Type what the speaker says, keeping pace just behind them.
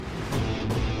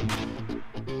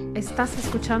Estás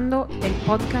escuchando el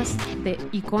podcast de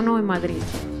Icono en Madrid,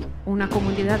 una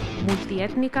comunidad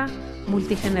multiétnica,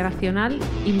 multigeneracional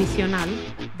y misional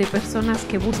de personas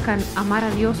que buscan amar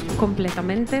a Dios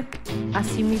completamente, a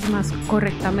sí mismas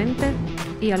correctamente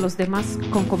y a los demás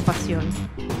con compasión.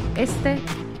 Este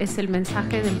es el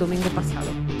mensaje del domingo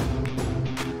pasado.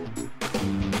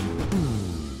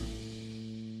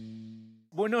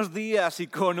 Buenos días,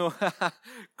 Icono.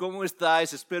 ¿Cómo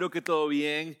estáis? Espero que todo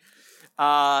bien.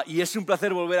 Y es un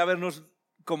placer volver a vernos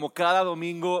como cada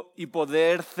domingo y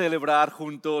poder celebrar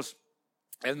juntos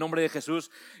el nombre de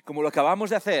Jesús, como lo acabamos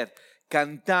de hacer,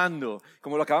 cantando,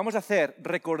 como lo acabamos de hacer,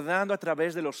 recordando a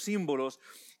través de los símbolos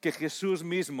que Jesús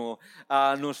mismo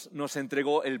nos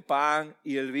entregó el pan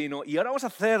y el vino. Y ahora vamos a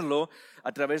hacerlo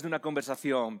a través de una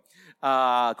conversación,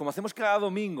 como hacemos cada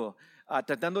domingo,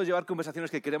 tratando de llevar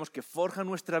conversaciones que queremos que forjan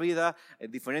nuestra vida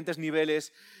en diferentes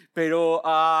niveles, pero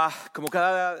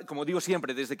como digo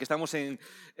siempre, desde que estamos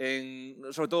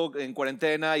sobre todo en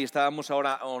cuarentena y estábamos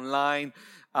ahora online,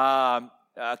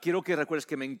 quiero que recuerdes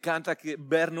que me encanta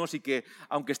vernos y que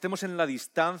aunque estemos en la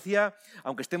distancia,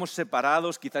 aunque estemos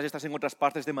separados, quizás estás en otras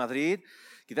partes de Madrid,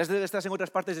 quizás estás en otras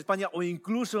partes de España o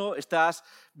incluso estás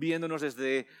viéndonos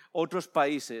desde otros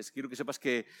países. Quiero que sepas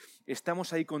que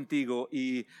estamos ahí contigo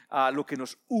y lo que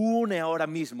nos une ahora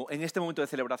mismo en este momento de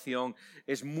celebración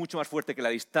es mucho más fuerte que la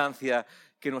distancia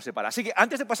que nos separa. Así que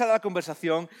antes de pasar a la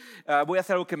conversación, voy a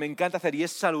hacer algo que me encanta hacer y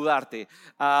es saludarte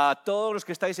a todos los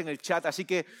que estáis en el chat. Así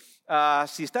que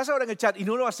si estás ahora en el chat y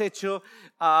no lo has hecho,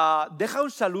 deja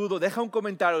un saludo, deja un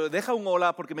comentario, deja un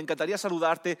hola, porque me encantaría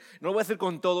saludarte. No lo voy a hacer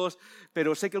con todos,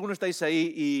 pero sé que algunos estáis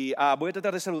ahí y voy a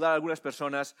tratar de saludar a algunas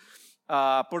personas.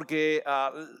 Porque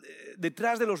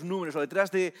detrás de los números o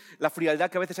detrás de la frialdad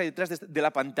que a veces hay detrás de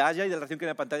la pantalla y de la relación que hay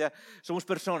en la pantalla, somos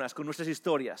personas con nuestras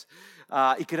historias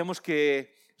y queremos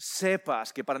que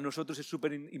sepas que para nosotros es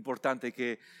súper importante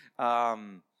que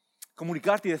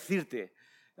comunicarte y decirte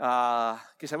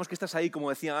que sabemos que estás ahí, como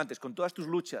decía antes, con todas tus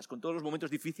luchas, con todos los momentos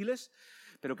difíciles,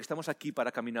 pero que estamos aquí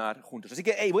para caminar juntos. Así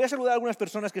que voy a saludar a algunas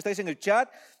personas que estáis en el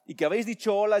chat y que habéis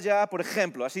dicho hola ya, por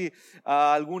ejemplo, así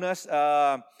algunas...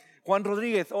 Juan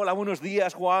Rodríguez, hola, buenos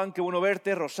días, Juan, qué bueno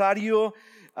verte. Rosario,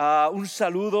 un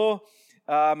saludo,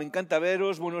 me encanta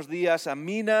veros. Buenos días a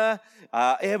Mina,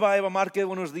 a Eva Márquez,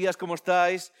 buenos días, ¿cómo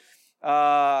estáis?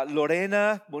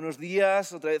 Lorena, buenos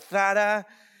días. Otra vez Zara,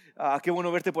 qué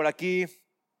bueno verte por aquí.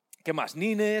 ¿Qué más?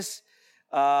 Nines,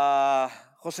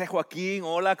 José Joaquín,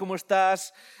 hola, ¿cómo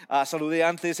estás? Saludé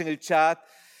antes en el chat.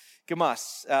 ¿Qué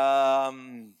más?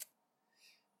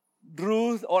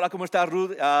 Ruth, hola, ¿cómo estás,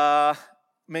 Ruth?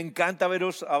 Me encanta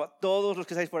veros a todos los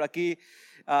que estáis por aquí,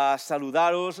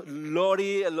 saludaros.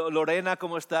 Lorena,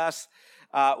 ¿cómo estás?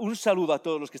 Un saludo a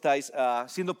todos los que estáis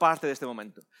siendo parte de este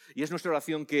momento. Y es nuestra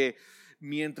oración que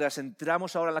mientras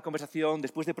entramos ahora en la conversación,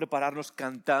 después de prepararnos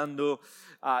cantando,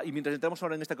 y mientras entramos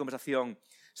ahora en esta conversación,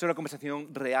 sea una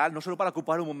conversación real, no solo para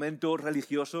ocupar un momento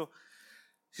religioso,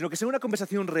 sino que sea una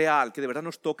conversación real, que de verdad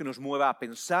nos toque, nos mueva a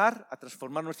pensar, a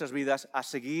transformar nuestras vidas, a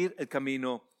seguir el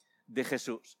camino de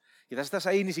Jesús. Quizás estás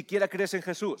ahí y ni siquiera crees en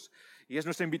Jesús. Y es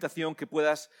nuestra invitación que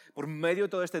puedas, por medio de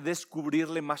todo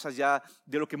descubrirle más allá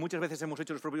de lo que muchas veces hemos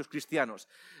hecho los propios cristianos.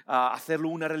 Hacerlo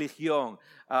una religión,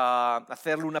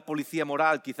 hacerlo una policía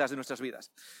moral quizás de nuestras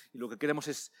vidas. Y lo que queremos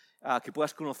es que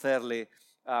puedas conocerle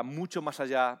mucho más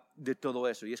allá de todo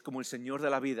eso. Y es como el Señor de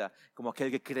la vida, como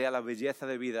aquel que crea la belleza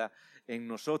de vida en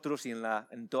nosotros y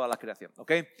en toda la creación.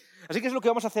 ¿Okay? Así que es lo que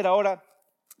vamos a hacer ahora.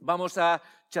 Vamos a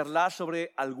charlar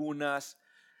sobre algunas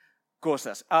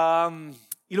cosas.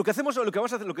 Y lo que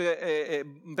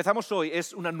empezamos hoy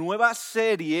es una nueva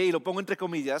serie, y lo pongo entre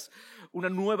comillas, una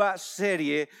nueva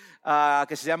serie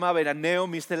que se llama Veraneo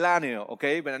Misceláneo, ¿ok?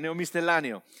 Veraneo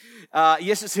Misceláneo. Y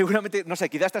es seguramente, no sé,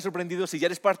 quizás estás sorprendido si ya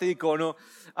eres parte de Icono,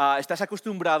 estás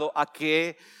acostumbrado a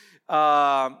que...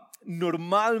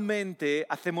 normalmente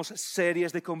hacemos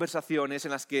series de conversaciones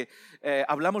en las que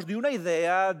hablamos de una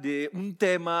idea, de un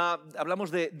tema,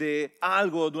 hablamos de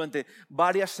algo durante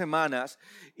varias semanas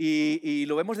y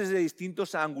lo vemos desde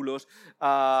distintos ángulos.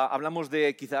 Hablamos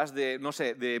quizás de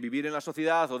vivir en la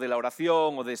sociedad o de la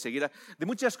oración o de seguir, de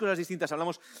muchas cosas distintas.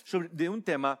 Hablamos de un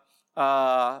tema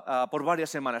por varias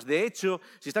semanas. De hecho,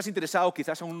 si estás interesado,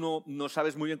 quizás aún no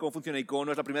sabes muy bien cómo funciona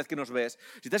Icono, es la primera vez que nos ves.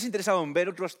 Si estás interesado en ver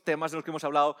otros temas de los que hemos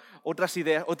hablado, otras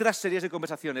ideas, otras series de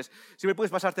conversaciones, siempre puedes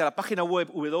pasarte a la página web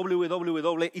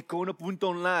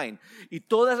www.icono.online y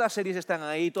todas las series están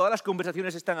ahí, todas las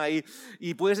conversaciones están ahí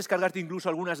y puedes descargarte incluso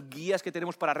algunas guías que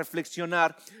tenemos para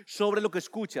reflexionar sobre lo que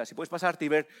escuchas y puedes pasarte y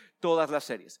ver todas las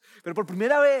series. Pero por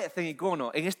primera vez en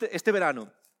Icono, en este verano,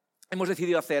 hemos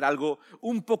decidido hacer algo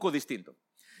un poco distinto.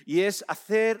 y es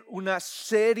hacer una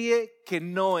serie que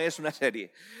no es una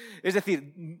serie. Es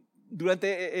decir,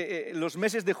 durante los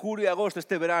meses de julio y agosto,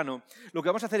 este verano, lo que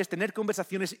vamos a hacer es tener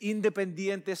conversaciones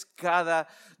independientes cada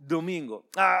domingo.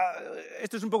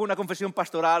 Esto es un poco una confesión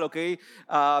pastoral, ¿ok?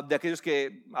 De aquellos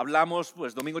que hablamos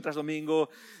pues, domingo tras domingo.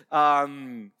 A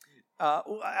mí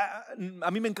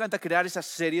me encanta crear esas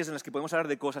series en las que podemos hablar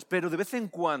de cosas, pero de vez en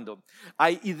cuando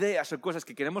hay ideas o cosas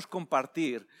que queremos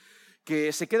compartir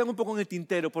que se quedan un poco en el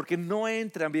tintero porque no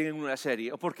entran bien en una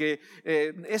serie o porque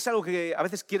es algo que a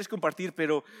veces quieres compartir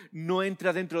pero no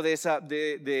entra dentro de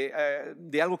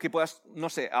algo que puedas, no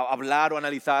sé, hablar o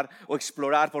analizar o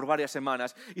explorar por varias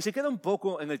semanas y se queda un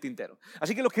poco en el tintero.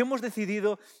 Así que lo que hemos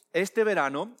decidido este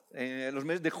verano, en los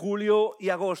meses de julio y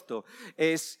agosto,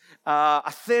 es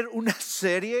hacer una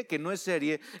serie que no es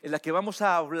serie en la que vamos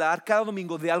a hablar cada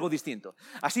domingo de algo distinto.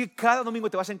 Así que cada domingo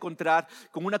te vas a encontrar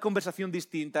con una conversación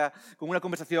distinta, con una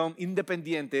conversación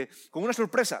independiente, con una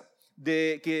sorpresa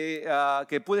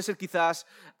que puede ser quizás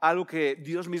algo que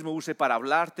Dios mismo use para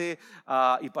hablarte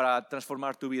y para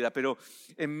transformar tu vida. Pero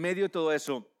en medio de todo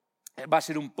eso va a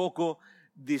ser un poco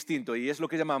distinto y es lo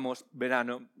que llamamos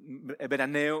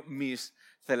veraneo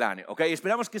misceláneo. ¿Okay?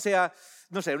 Esperamos que sea,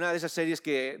 no sé, una de esas series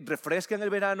que refresquen el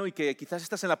verano y que quizás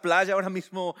estás en la playa ahora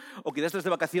mismo o quizás estás de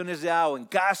vacaciones ya o en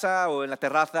casa o en la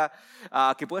terraza,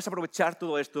 que puedas aprovechar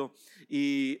todo esto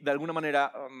y de alguna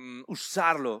manera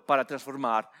usarlo para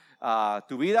transformar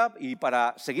tu vida y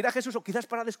para seguir a Jesús o quizás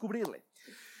para descubrirle.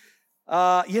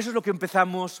 Y eso es lo que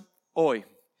empezamos hoy.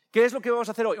 ¿Qué es lo que vamos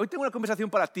a hacer hoy? Hoy tengo una conversación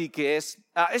para ti que es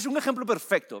un ejemplo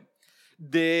perfecto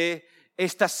de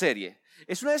esta serie.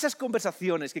 Es una de esas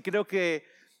conversaciones que creo que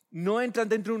no entran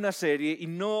dentro de una serie y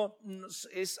no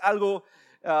es algo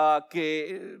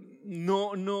que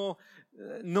no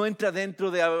entra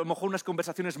dentro de a lo mejor unas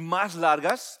conversaciones más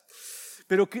largas,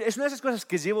 pero es una de esas cosas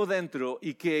que llevo dentro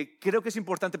y que creo que es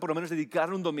importante por lo menos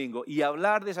dedicarle un domingo y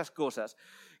hablar de esas cosas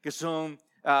que son...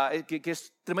 que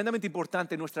es tremendamente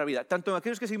importante en nuestra vida, tanto en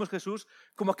aquellos que seguimos a Jesús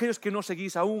como aquellos que no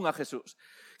seguís aún a Jesús.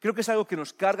 Creo que es algo que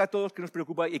nos carga a todos, que nos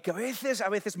preocupa y que a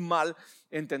veces mal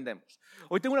entendemos.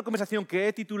 Hoy tengo una conversación que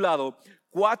he titulado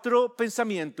 4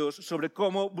 pensamientos sobre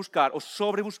cómo buscar o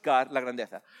sobre buscar la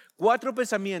grandeza. 4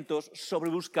 pensamientos sobre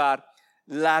buscar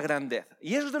la grandeza.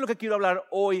 Y eso es de lo que quiero hablar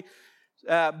hoy.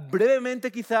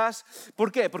 Brevemente quizás.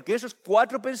 ¿Por qué? Porque esos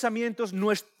 4 pensamientos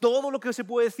no es todo lo que se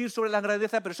puede decir sobre la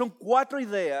grandeza, pero son 4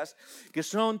 ideas que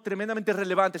son tremendamente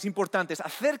relevantes, importantes,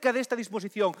 acerca de esta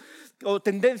disposición o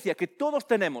tendencia que todos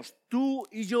tenemos, tú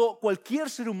y yo, cualquier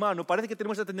ser humano, parece que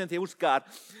tenemos esa tendencia a buscar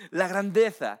la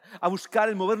grandeza, a buscar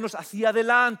el movernos hacia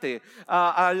adelante,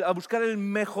 a buscar el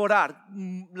mejorar.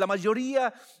 La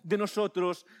mayoría de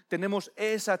nosotros tenemos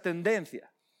esa tendencia.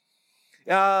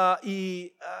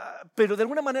 Pero de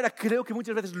alguna manera creo que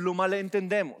muchas veces lo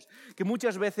malentendemos, que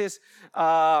muchas veces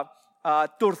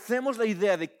torcemos la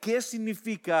idea de qué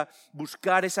significa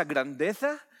buscar esa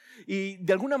grandeza y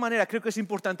de alguna manera creo que es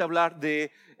importante hablar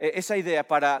de esa idea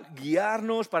para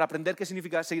guiarnos, para aprender qué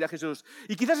significa seguir a Jesús.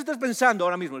 Y quizás estás pensando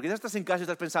ahora mismo, quizás estás en casa y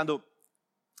estás pensando,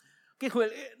 ¿qué,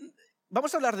 Joel?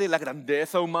 Vamos a hablar de la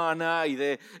grandeza humana y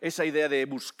de esa idea de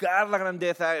buscar la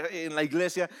grandeza en la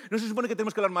iglesia. ¿No se supone que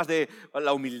tenemos que hablar más de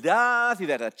la humildad y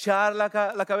de agachar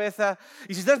la cabeza?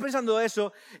 Y si estás pensando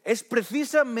eso, es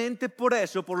precisamente por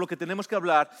eso por lo que tenemos que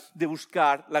hablar de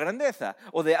buscar la grandeza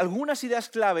o de algunas ideas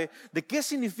clave de qué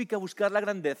significa buscar la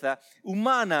grandeza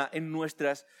humana en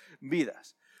nuestras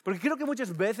vidas. Porque creo que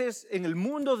muchas veces en el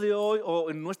mundo de hoy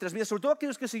o en nuestras vidas, sobre todo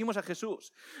aquellos que seguimos a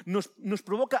Jesús, nos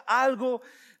provoca algo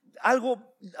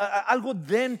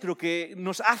dentro que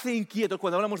nos hace inquietos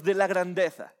cuando hablamos de la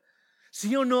grandeza.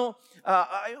 ¿Sí o no?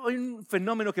 Hay un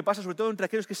fenómeno que pasa sobre todo entre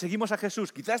aquellos que seguimos a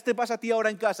Jesús. Quizás te pasa a ti ahora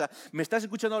en casa, me estás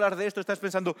escuchando hablar de esto, estás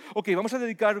pensando, ok, vamos a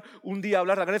dedicar un día a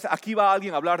hablar de la grandeza. Aquí va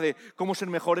alguien a hablar de cómo ser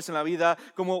mejores en la vida,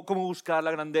 cómo buscar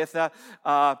la grandeza.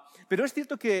 Pero es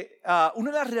cierto que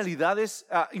una de las realidades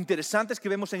interesantes que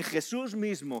vemos en Jesús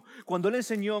mismo, cuando Él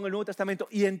enseñó en el Nuevo Testamento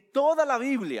y en toda la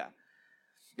Biblia,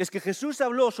 es que Jesús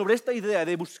habló sobre esta idea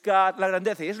de buscar la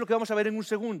grandeza, y es lo que vamos a ver en un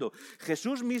segundo.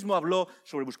 Jesús mismo habló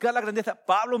sobre buscar la grandeza,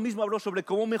 Pablo mismo habló sobre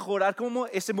cómo mejorar, cómo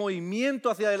ese movimiento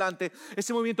hacia adelante,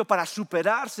 ese movimiento para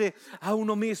superarse a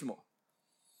uno mismo.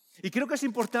 Y creo que es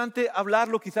importante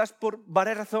hablarlo quizás por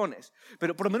varias razones,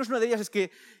 pero por lo menos una de ellas es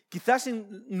que quizás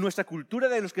en nuestra cultura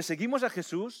de los que seguimos a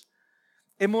Jesús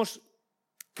hemos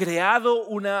creado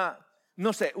un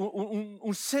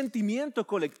sentimiento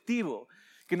colectivo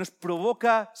que nos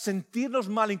provoca sentirnos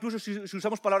mal, incluso si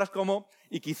usamos palabras como,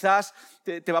 y quizás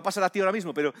te va a pasar a ti ahora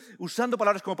mismo, pero usando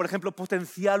palabras como, por ejemplo,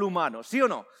 potencial humano, ¿sí o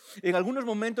no? En algunos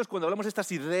momentos, cuando hablamos de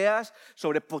estas ideas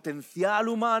sobre potencial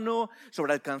humano,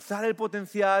 sobre alcanzar el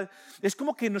potencial, es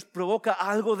como que nos provoca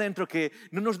algo dentro que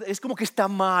es como que está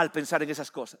mal pensar en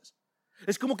esas cosas.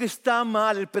 Es como que está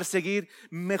mal el perseguir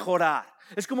mejorar.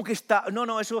 Es como que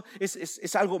eso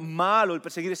es algo malo el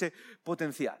perseguir ese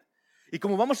potencial. Y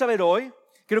como vamos a ver hoy,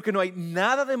 creo que no hay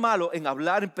nada de malo en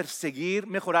hablar, en perseguir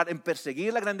mejorar, en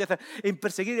perseguir la grandeza, en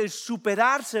perseguir el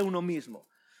superarse a uno mismo.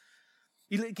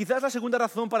 Y quizás la segunda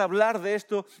razón para hablar de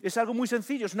esto es algo muy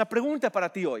sencillo, es una pregunta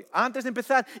para ti hoy, antes de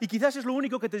empezar, y quizás es lo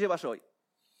único que te llevas hoy.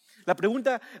 La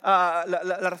pregunta,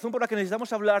 la razón por la que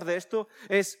necesitamos hablar de esto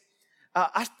es,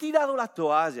 ¿has tirado la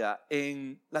toalla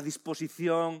en la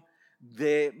disposición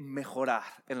de mejorar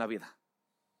en la vida?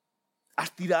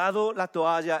 ¿Has tirado la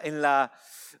toalla en la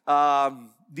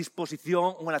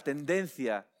disposición o en la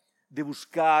tendencia de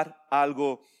buscar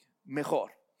algo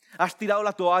mejor? ¿Has tirado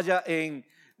la toalla en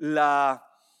la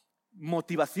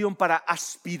motivación para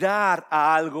aspirar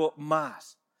a algo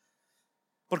más?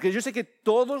 Porque yo sé que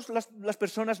todas las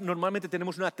personas normalmente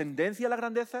tenemos una tendencia a la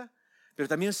grandeza, pero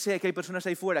también sé que hay personas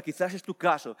ahí fuera, quizás es tu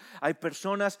caso, hay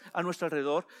personas a nuestro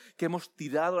alrededor que hemos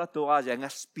tirado la toalla en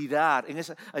aspirar,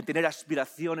 en tener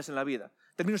aspiraciones en la vida.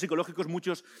 En términos psicológicos,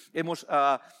 muchos hemos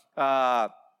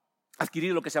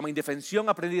adquirido lo que se llama indefensión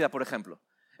aprendida, por ejemplo.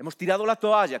 Hemos tirado la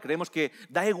toalla, creemos que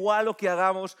da igual lo que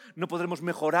hagamos, no podremos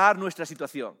mejorar nuestra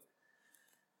situación.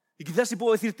 Y quizás si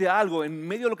puedo decirte algo en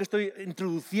medio de lo que estoy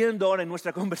introduciendo ahora en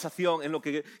nuestra conversación, en lo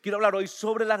que quiero hablar hoy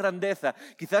sobre la grandeza.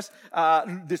 Quizás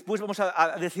después vamos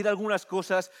a decir algunas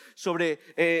cosas sobre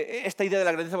esta idea de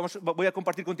la grandeza. Voy a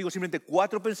compartir contigo simplemente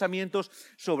 4 pensamientos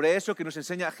sobre eso que nos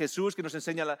enseña Jesús, que nos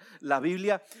enseña la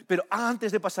Biblia. Pero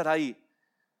antes de pasar ahí,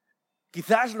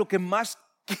 quizás lo que más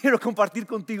quiero compartir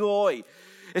contigo hoy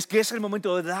es que es el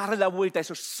momento de darle la vuelta a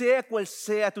eso, sea cual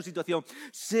sea tu situación,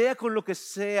 sea con lo que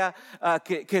sea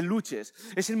que luches.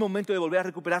 Es el momento de volver a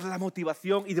recuperar la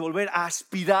motivación y de volver a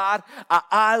aspirar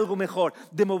a algo mejor,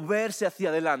 de moverse hacia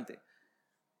adelante.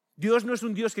 Dios no es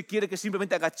un Dios que quiere que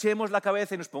simplemente agachemos la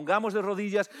cabeza y nos pongamos de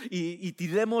rodillas y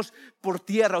tiremos por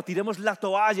tierra o tiremos la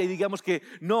toalla y digamos que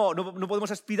no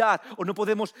podemos aspirar o no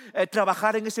podemos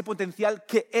trabajar en ese potencial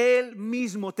que Él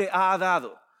mismo te ha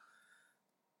dado.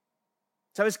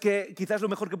 ¿Sabes qué? Quizás lo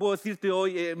mejor que puedo decirte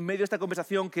hoy en medio de esta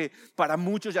conversación, que para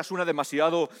muchos ya suena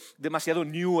demasiado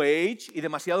New Age y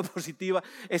demasiado positiva,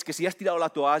 es que si has tirado la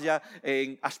toalla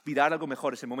en aspirar a algo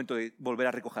mejor, es el momento de volver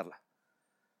a recogerla.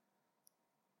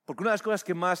 Porque una de las cosas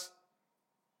que más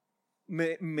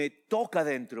me toca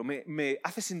dentro, me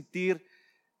hace sentir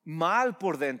mal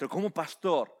por dentro como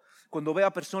pastor, cuando veo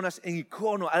a personas en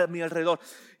Icono a mi alrededor.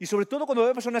 Y sobre todo cuando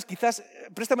veo a personas, quizás,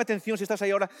 préstame atención si estás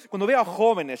ahí ahora, cuando veo a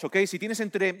jóvenes, ¿ok? Si tienes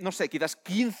entre, no sé, quizás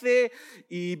 15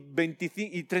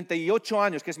 y 38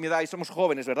 años, que es mi edad, y somos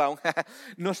jóvenes, ¿verdad?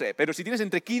 No sé, pero si tienes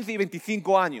entre 15 y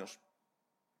 25 años,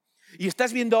 y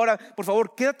estás viendo ahora, por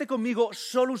favor, quédate conmigo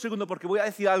solo un segundo, porque voy a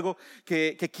decir algo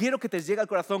que quiero que te llegue al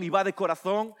corazón y va de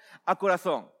corazón a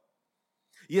corazón.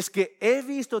 Y es que he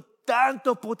visto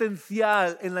tanto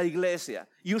potencial en la iglesia.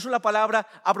 Y uso la palabra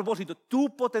a propósito,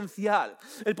 tu potencial.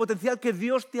 El potencial que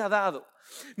Dios te ha dado.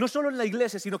 No solo en la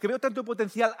iglesia, sino que veo tanto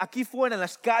potencial aquí fuera, en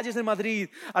las calles de Madrid,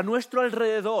 a nuestro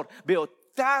alrededor. Veo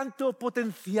tanto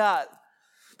potencial.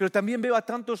 Pero también veo a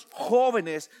tantos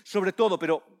jóvenes, sobre todo,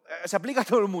 pero se aplica a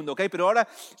todo el mundo, ¿ok? Pero ahora,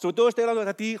 sobre todo estoy hablando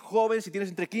de ti, joven, si tienes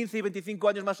entre 15 y 25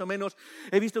 años más o menos.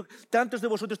 He visto tantos de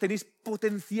vosotros tenéis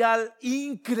potencial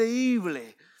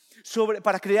increíble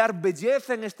para crear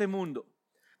belleza en este mundo,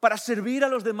 para servir a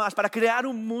los demás, para crear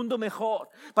un mundo mejor,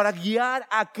 para guiar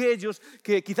a aquellos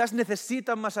que quizás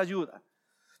necesitan más ayuda,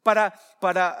 para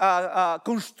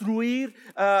construir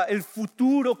el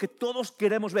futuro que todos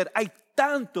queremos ver. Hay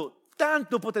tanto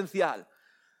potencial.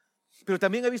 Pero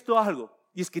también he visto algo,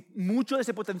 y es que mucho de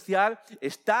ese potencial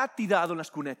está tirado en las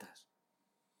cunetas.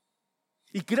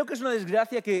 Y creo que es una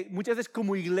desgracia que muchas veces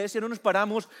como iglesia no nos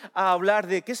paramos a hablar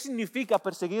de qué significa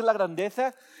perseguir la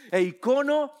grandeza. E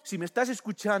Icono, si me estás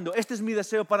escuchando, este es mi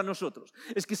deseo para nosotros.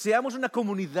 Es que seamos una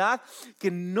comunidad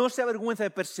que no se avergüenza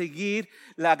de perseguir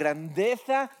la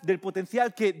grandeza del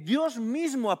potencial que Dios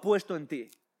mismo ha puesto en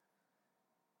ti.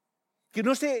 Que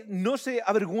no se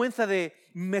avergüenza de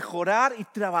mejorar y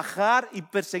trabajar y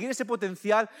perseguir ese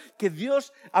potencial que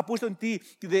Dios ha puesto en ti,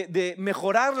 de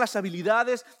mejorar las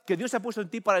habilidades que Dios ha puesto en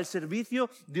ti para el servicio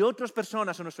de otras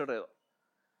personas a nuestro alrededor.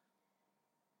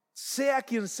 Sea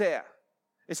quien sea,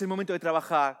 es el momento de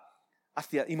trabajar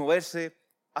y moverse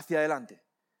hacia adelante.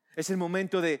 Es el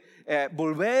momento de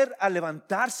volver a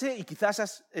levantarse y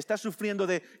quizás estás sufriendo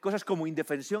de cosas como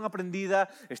indefensión aprendida,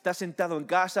 estás sentado en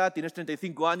casa, tienes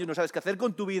 35 años, no sabes qué hacer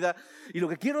con tu vida. Y lo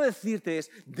que quiero decirte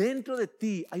es, dentro de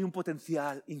ti hay un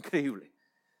potencial increíble.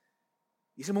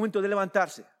 Y es el momento de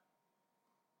levantarse.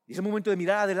 Y es el momento de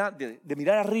mirar adelante, de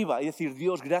mirar arriba y decir,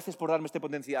 Dios, gracias por darme este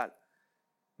potencial.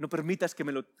 No permitas que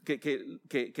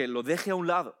lo deje a un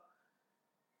lado.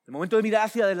 El momento de mirar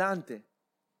hacia adelante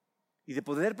y de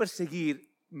poder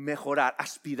perseguir, mejorar,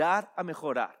 aspirar a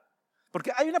mejorar.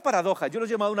 Porque hay una paradoja, yo lo he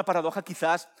llamado una paradoja,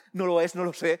 quizás no lo es, no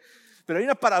lo sé, pero hay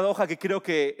una paradoja que creo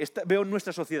que veo en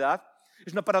nuestra sociedad.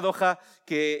 Es una paradoja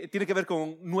que tiene que ver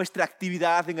con nuestra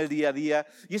actividad en el día a día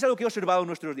y es algo que he observado en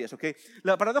nuestros días. ¿Okay?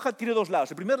 La paradoja tiene dos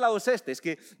lados. El primer lado es es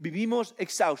que vivimos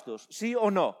exhaustos, ¿sí o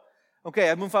no? Ok,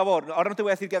 hazme un favor, ahora no te voy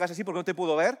a decir que hagas así porque no te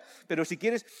puedo ver, pero si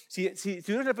quieres, si eres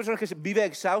una persona que vive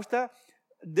exhausta,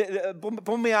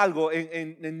 ponme algo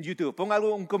en YouTube, pon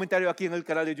un comentario aquí en el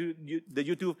canal de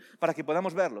YouTube para que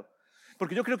podamos verlo.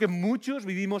 Porque yo creo que muchos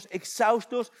vivimos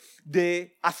exhaustos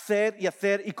de hacer y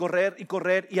hacer y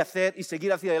correr y hacer y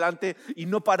seguir hacia adelante y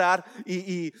no parar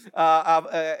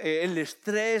el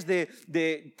estrés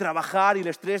de trabajar y el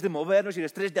estrés de movernos y el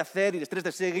estrés de hacer y el estrés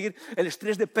de seguir, el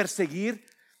estrés de perseguir.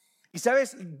 Y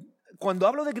sabes, cuando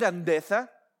hablo de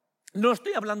grandeza, no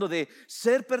estoy hablando de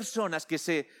ser personas que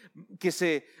se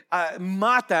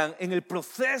matan en el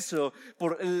proceso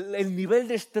por el nivel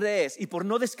de estrés y por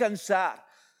no descansar.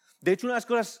 De hecho, una de las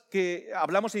cosas que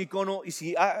hablamos en Icono, y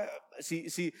si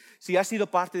has sido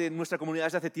parte de nuestra comunidad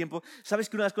desde hace tiempo, sabes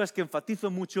que una de las cosas que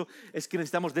enfatizo mucho es que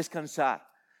necesitamos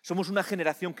descansar. Somos una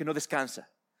generación que no descansa.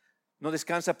 No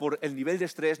descansa por el nivel de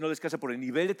estrés, no descansa por el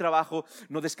nivel de trabajo,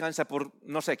 no descansa por,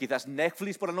 no sé, quizás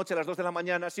Netflix por la noche a las 2 de la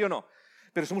mañana, ¿sí o no?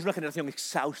 Pero somos una generación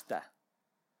exhausta.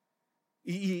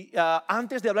 Y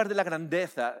antes de hablar de la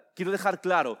grandeza, quiero dejar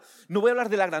claro, no voy a hablar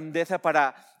de la grandeza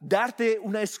para darte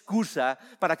una excusa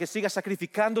para que sigas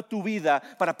sacrificando tu vida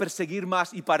para perseguir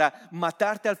más y para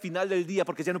matarte al final del día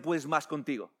porque ya no puedes más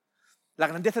contigo. La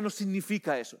grandeza no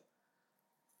significa eso.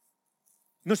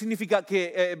 No significa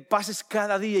que pases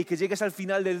cada día y que llegues al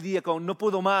final del día con no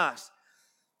puedo más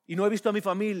y no he visto a mi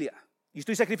familia y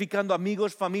estoy sacrificando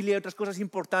amigos, familia y otras cosas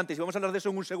importantes y vamos a hablar de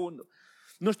eso en un segundo.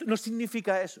 No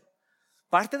significa eso.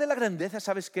 Parte de la grandeza,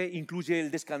 ¿sabes qué? Incluye el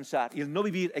descansar y el no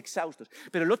vivir exhaustos.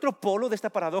 Pero el otro polo de esta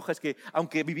paradoja es que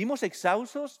aunque vivimos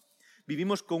exhaustos,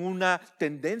 vivimos con una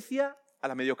tendencia a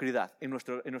la mediocridad en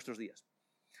nuestros días.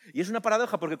 Y es una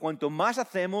paradoja porque cuanto más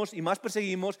hacemos y más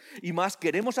perseguimos y más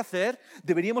queremos hacer,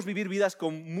 deberíamos vivir vidas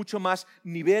con mucho más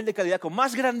nivel de calidad, con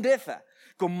más grandeza,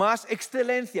 con más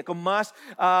excelencia, con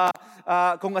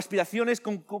aspiraciones,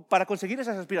 para conseguir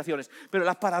esas aspiraciones. Pero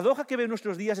la paradoja que veo en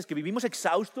nuestros días es que vivimos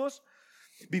exhaustos,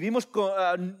 vivimos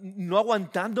no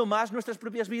aguantando más nuestras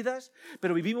propias vidas,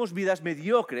 pero vivimos vidas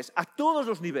mediocres a todos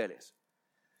los niveles.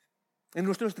 En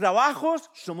nuestros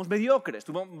trabajos somos mediocres.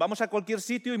 Vamos a cualquier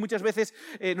sitio y muchas veces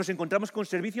nos encontramos con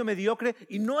servicio mediocre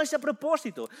y no es a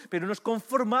propósito, pero nos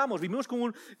conformamos, vivimos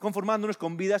conformándonos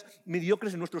con vidas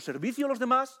mediocres en nuestro servicio a los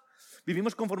demás,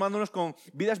 vivimos conformándonos con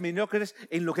vidas mediocres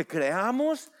en lo que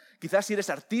creamos, quizás si eres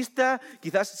artista,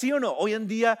 quizás sí o no. Hoy en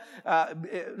día,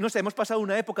 no sé, hemos pasado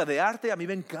una época de arte, a mí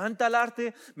me encanta el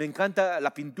arte, me encanta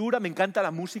la pintura, me encanta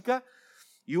la música.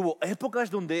 Y hubo épocas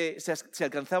donde se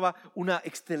alcanzaba una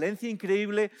excelencia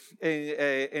increíble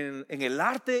en el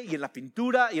arte y en la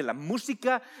pintura y en la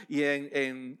música y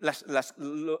en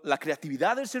la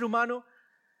creatividad del ser humano.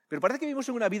 Pero parece que vivimos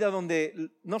en una vida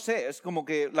donde, no sé, es como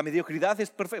que la mediocridad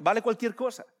es perfecta, vale cualquier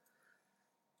cosa.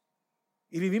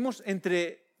 Y vivimos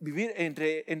entre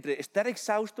estar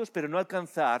exhaustos pero no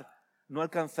alcanzar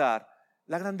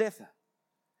la grandeza.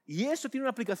 Y eso tiene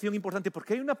una aplicación importante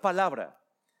porque hay una palabra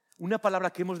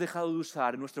que hemos dejado de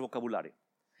usar en nuestro vocabulario.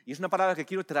 Y es una palabra que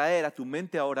quiero traer a tu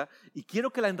mente ahora y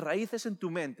quiero que la enraíces en tu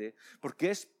mente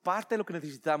porque es parte de lo que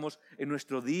necesitamos en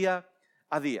nuestro día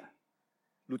a día.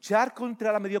 Luchar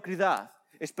contra la mediocridad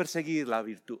es perseguir la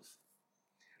virtud.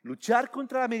 Luchar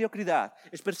contra la mediocridad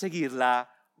es perseguir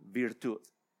la virtud.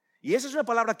 Y esa es una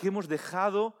palabra que hemos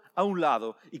dejado a un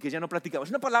lado y que ya no practicamos.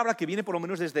 Es una palabra que viene por lo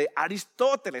menos desde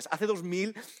Aristóteles, hace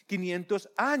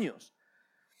 2500 años.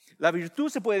 La virtud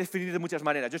se puede definir de muchas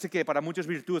maneras. Yo sé que para muchos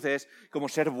virtud es como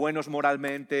ser buenos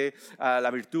moralmente,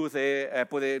 la virtud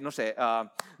puede, no sé,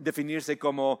 definirse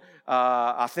como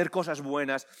hacer cosas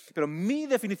buenas, pero mi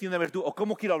definición de virtud, o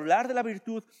cómo quiero hablar de la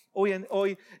virtud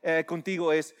hoy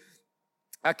contigo es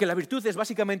que la virtud es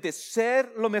básicamente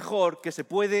ser lo mejor que se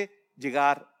puede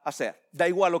llegar a ser. Da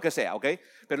igual lo que sea, ¿ok?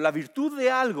 Pero la virtud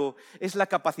de algo es la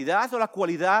capacidad o la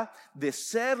cualidad de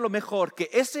ser lo mejor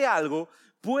que ese algo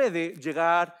puede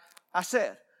llegar a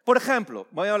ser. Por ejemplo,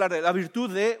 voy a hablar de la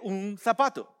virtud de un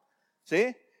zapato.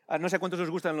 ¿Sí? No sé cuántos os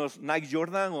gustan los Nike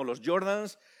Jordan o los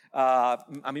Jordans.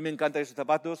 A mí me encantan esos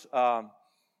zapatos.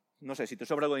 No sé, si te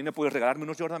sobra algo de dinero, puedes regalarme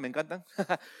unos Jordan, me encantan.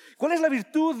 ¿Cuál es la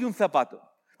virtud de un zapato?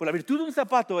 Pues la virtud de un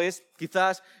zapato es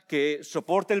quizás que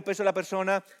soporte el peso de la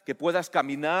persona, que puedas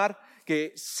caminar,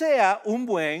 que sea un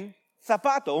buen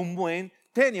zapato, un buen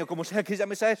tenis, o como sea que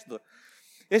llames a esto.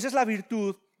 Esa es la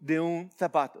virtud de un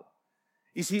zapato.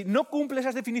 Y si no cumple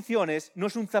esas definiciones, no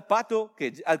es un zapato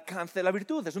que alcance la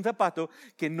virtud, es un zapato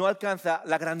que no alcanza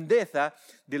la grandeza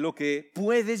de lo que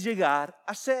puedes llegar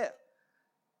a ser.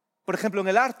 Por ejemplo, en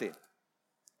el arte.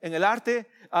 En el arte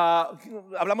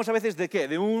hablamos a veces de ¿qué?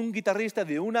 De un guitarrista,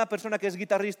 de una persona que es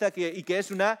guitarrista y que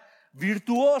es un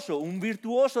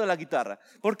virtuoso de la guitarra.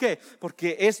 ¿Por qué?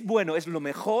 Porque es bueno, es lo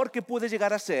mejor que puedes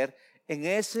llegar a ser en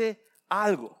ese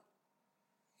algo.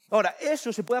 Ahora,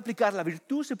 eso se puede aplicar, la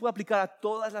virtud se puede aplicar a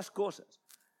todas las cosas.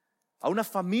 A una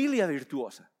familia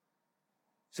virtuosa.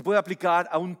 Se puede aplicar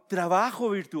a un trabajo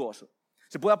virtuoso.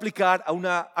 Se puede aplicar a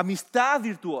una amistad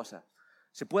virtuosa.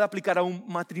 Se puede aplicar a un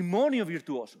matrimonio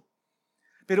virtuoso.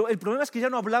 Pero el problema es que ya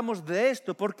no hablamos de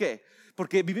esto. ¿Por qué?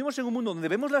 Porque vivimos en un mundo donde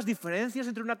vemos las diferencias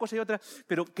entre una cosa y otra,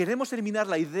 pero queremos eliminar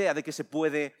la idea de que se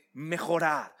puede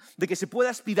mejorar, de que se puede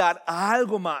aspirar a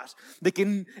algo más, de que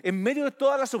en medio de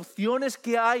todas las opciones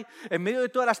que hay, en medio de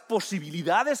todas las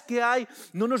posibilidades que hay,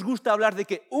 no nos gusta hablar de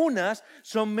que unas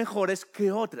son mejores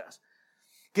que otras.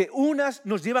 Que unas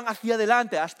nos llevan hacia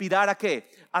adelante a aspirar ¿a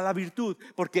qué? A la virtud.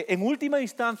 Porque en última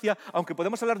instancia, aunque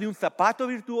podemos hablar de un zapato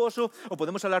virtuoso, o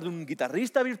podemos hablar de un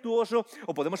guitarrista virtuoso,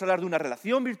 o podemos hablar de una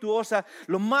relación virtuosa,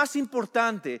 lo más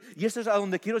importante, y esto es a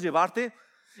donde quiero llevarte,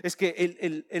 es que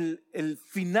el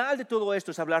final de todo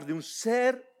esto es hablar de un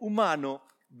ser humano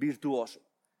virtuoso.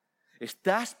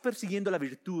 Estás persiguiendo la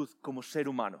virtud como ser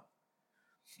humano.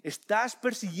 Estás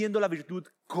persiguiendo la virtud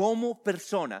como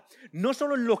persona. No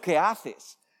solo en lo que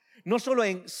haces, no solo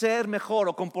en ser mejor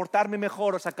o comportarme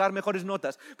mejor o sacar mejores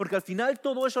notas, porque al final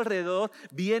todo eso alrededor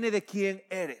viene de quién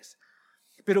eres.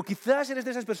 Pero quizás eres de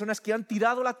esas personas que han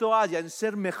tirado la toalla en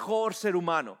ser mejor ser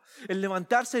humano, en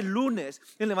levantarse el lunes,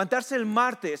 en levantarse el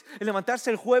martes, en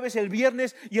levantarse el jueves, el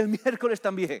viernes y el miércoles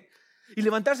también. Y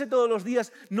levantarse todos los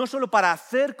días, no solo para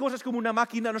hacer cosas como una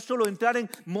máquina, no solo entrar en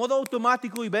modo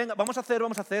automático y venga, vamos a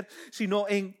hacer, sino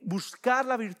en buscar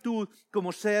la virtud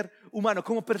como ser humano,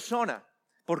 como persona.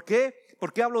 ¿Por qué?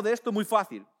 ¿Por qué hablo de esto? Muy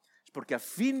fácil. Es porque al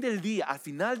fin del día, al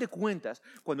final de cuentas,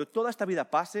 cuando toda esta vida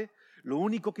pase, lo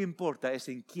único que importa es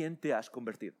en quién te has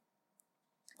convertido.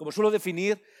 Como suelo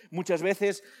definir muchas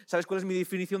veces, ¿sabes cuál es mi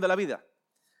definición de la vida?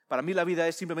 Para mí la vida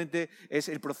es simplemente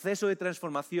el proceso de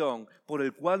transformación por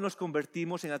el cual nos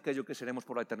convertimos en aquello que seremos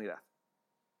por la eternidad.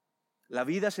 La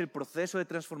vida es el proceso de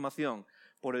transformación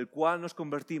por el cual nos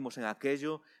convertimos en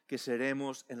aquello que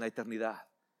seremos en la eternidad.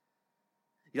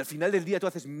 Y al final del día tú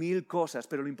haces 1000 cosas,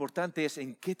 pero lo importante es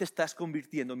en qué te estás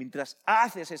convirtiendo mientras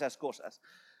haces esas cosas.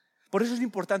 Por eso es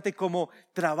importante cómo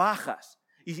trabajas.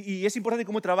 Y es importante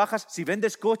cómo trabajas si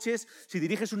vendes coches, si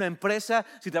diriges una empresa,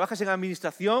 si trabajas en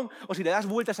administración o si le das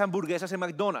vueltas a hamburguesas en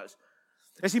McDonald's.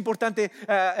 Es importante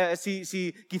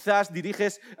si quizás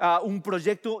diriges un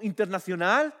proyecto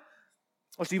internacional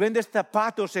o si vendes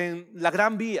zapatos en la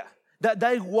Gran Vía.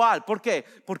 Da igual. ¿Por qué?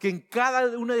 Porque en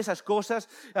cada una de esas cosas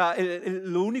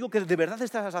lo único que de verdad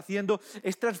estás haciendo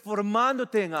es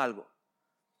transformándote en algo.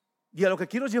 Y a lo que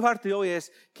quiero llevarte hoy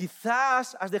es,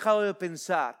 quizás has dejado de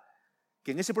pensar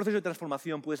que en ese proceso de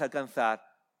transformación puedes alcanzar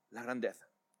la grandeza.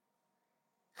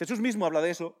 Jesús mismo habla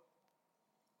de eso.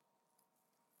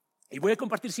 Y voy a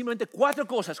compartir simplemente 4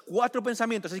 cosas, 4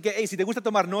 pensamientos. Así que, si te gusta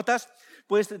tomar notas,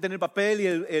 puedes tener papel y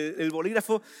el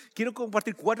bolígrafo. Quiero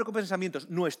compartir 4 pensamientos.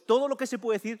 No es todo lo que se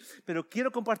puede decir, pero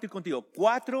quiero compartir contigo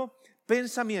 4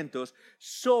 pensamientos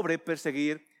sobre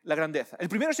perseguir la grandeza. El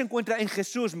primero se encuentra en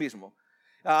Jesús mismo.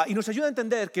 Y nos ayuda a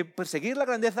entender que perseguir la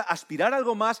grandeza, aspirar a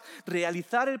algo más,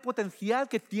 realizar el potencial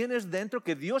que tienes dentro,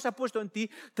 que Dios ha puesto en ti,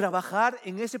 trabajar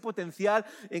en ese potencial,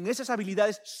 en esas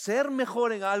habilidades, ser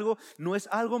mejor en algo, no es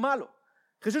algo malo.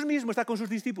 Jesús mismo está con sus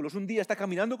discípulos, un día está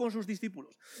caminando con sus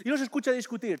discípulos y los escucha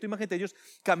discutir. Tú imagínate, ellos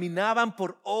caminaban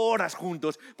por horas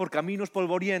juntos, por caminos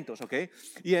polvorientos, ¿ok?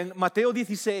 Y en Mateo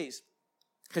 16,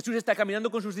 Jesús está caminando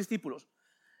con sus discípulos.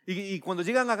 Y cuando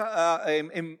llegan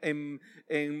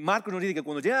en Marcos nos dice que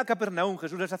cuando llegan a Capernaum,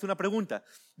 Jesús les hace una pregunta.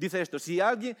 Dice esto,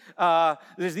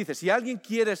 les dice, si alguien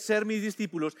quiere ser mis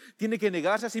discípulos, tiene que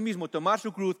negarse a sí mismo, tomar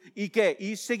su cruz y ¿qué?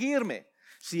 Y seguirme.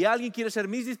 Si alguien quiere ser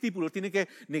mis discípulos, tiene que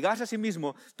negarse a sí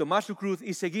mismo, tomar su cruz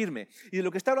y seguirme. Y de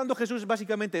lo que está hablando Jesús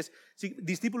básicamente es,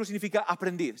 discípulo significa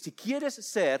aprendiz. Si quieres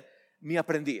ser mi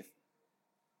aprendiz.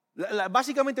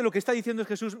 Básicamente lo que está diciendo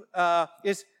Jesús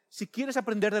es, si quieres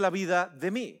aprender de la vida,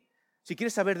 de mí, si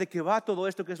quieres saber de qué va todo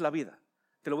esto que es la vida,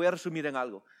 te lo voy a resumir en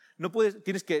algo.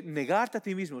 Tienes que negarte a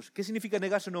ti mismo. ¿Qué significa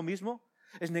negarse a uno mismo?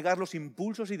 Es negar los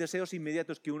impulsos y deseos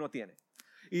inmediatos que uno tiene.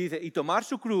 Y dice, y tomar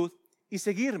su cruz y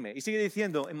seguirme. Y sigue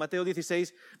diciendo en Mateo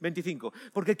 16, 25,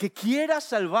 porque el que quiera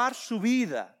salvar su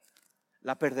vida,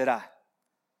 la perderá.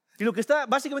 Y lo que está,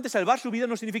 básicamente salvar su vida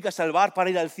no significa salvar para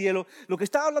ir al cielo. Lo que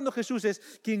está hablando Jesús es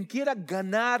quien quiera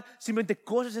ganar simplemente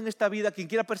cosas en esta vida, quien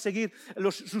quiera perseguir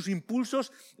sus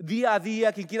impulsos día a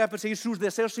día, quien quiera perseguir sus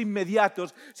deseos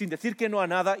inmediatos sin decir que no a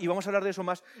nada, y vamos a hablar de eso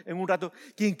más en un rato.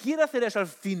 Quien quiera hacer eso al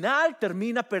final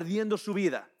termina perdiendo su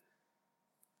vida.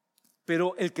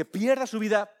 Pero el que pierda su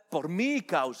vida por mi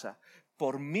causa,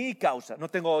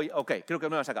 no tengo hoy, creo que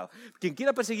no lo he sacado. Quien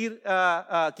quiera perseguir,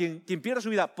 quien pierda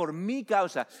su vida por mi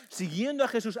causa, siguiendo a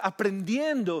Jesús,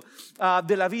 aprendiendo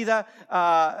de la vida,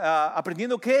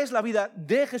 aprendiendo qué es la vida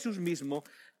de Jesús mismo,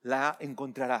 la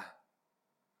encontrará.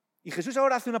 Y Jesús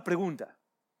ahora hace una pregunta.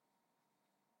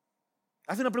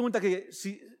 Hace una pregunta que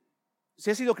si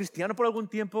has sido cristiano por algún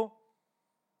tiempo,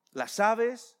 la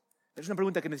sabes, es una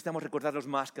pregunta que necesitamos recordarnos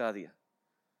más cada día.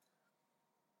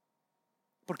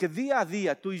 Porque día a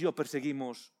día tú y yo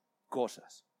perseguimos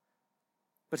cosas.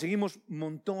 Perseguimos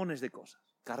montones de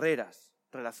cosas. Carreras,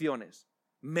 relaciones,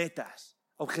 metas,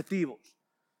 objetivos.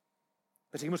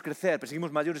 Perseguimos crecer,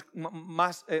 perseguimos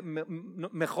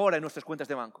mejora en nuestras cuentas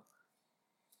de banco.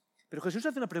 Pero Jesús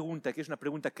hace una pregunta que es una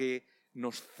pregunta que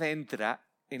nos centra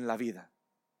en la vida.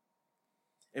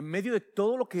 En medio de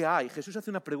todo lo que hay, Jesús hace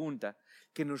una pregunta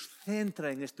que nos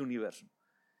centra en este universo.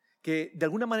 Que de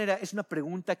alguna manera es una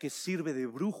pregunta que sirve de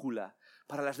brújula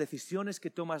para las decisiones que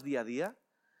tomas día a día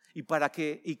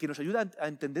y que nos ayuda a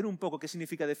entender un poco qué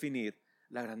significa definir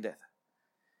la grandeza.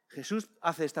 Jesús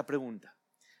hace esta pregunta: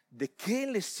 ¿de qué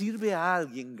le sirve a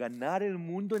alguien ganar el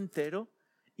mundo entero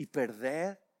y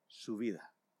perder su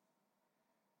vida?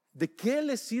 ¿De qué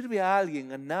le sirve a alguien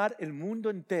ganar el mundo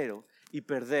entero y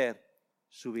perder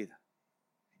su vida?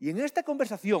 Y en esta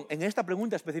conversación, en esta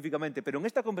pregunta específicamente, pero en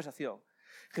esta conversación,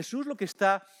 Jesús lo que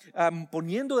está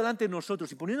poniendo delante de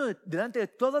nosotros y poniendo delante de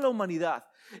toda la humanidad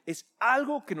es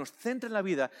algo que nos centra en la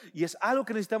vida y es algo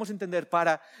que necesitamos entender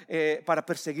para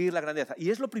perseguir la grandeza.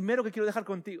 Y es lo primero que quiero dejar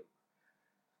contigo.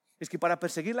 Es que para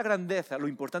perseguir la grandeza, lo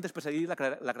importante es perseguir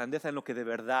la grandeza en lo que de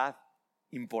verdad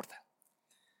importa.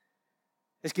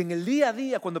 Es que en el día a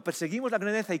día, cuando perseguimos la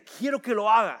grandeza, y quiero que lo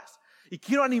hagas, y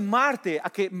quiero animarte a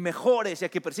que mejores y a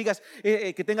que persigas,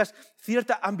 que tengas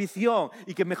cierta ambición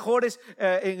y que mejores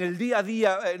en el día a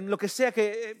día, en lo que sea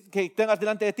que tengas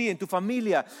delante de ti, en tu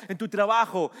familia, en tu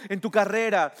trabajo, en tu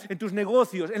carrera, en tus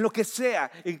negocios, en lo que sea,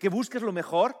 en que busques lo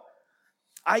mejor.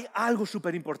 Hay algo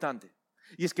súper importante.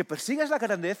 Y es que persigas la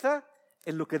grandeza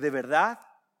en lo que de verdad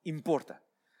importa.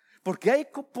 Porque hay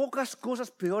pocas cosas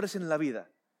peores en la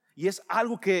vida. Y es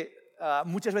algo que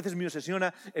muchas veces me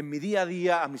obsesiona en mi día a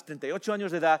día, a mis 38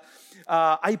 años de edad.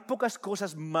 Hay pocas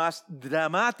cosas más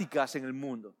dramáticas en el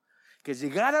mundo que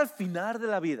llegar al final de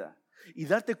la vida y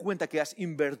darte cuenta que has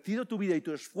invertido tu vida y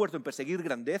tu esfuerzo en perseguir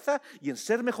grandeza y en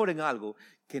ser mejor en algo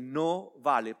que no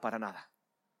vale para nada.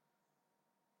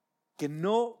 Que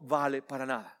no vale para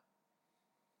nada.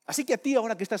 Así que a ti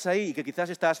ahora que estás ahí y que quizás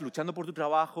estás luchando por tu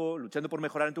trabajo, luchando por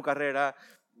mejorar en tu carrera,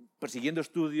 persiguiendo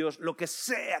estudios, lo que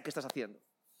sea que estás haciendo,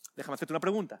 déjame hacerte una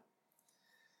pregunta.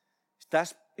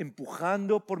 ¿Estás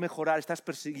empujando por mejorar, estás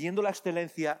persiguiendo la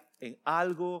excelencia en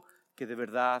algo que de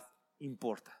verdad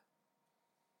importa?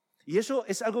 Y eso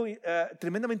es algo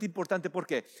tremendamente importante. ¿Por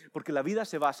qué? Porque la vida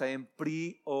se basa en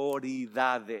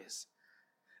prioridades.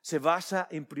 Se basa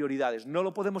en prioridades. No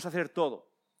lo podemos hacer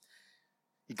todo.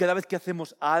 Y cada vez que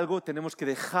hacemos algo tenemos que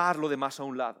dejar lo demás a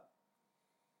un lado.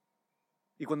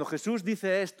 Y cuando Jesús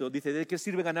dice esto, dice, ¿de qué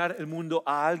sirve ganar el mundo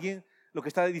a alguien? Lo que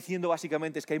está diciendo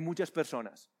básicamente es que hay muchas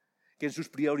personas que en sus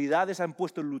prioridades han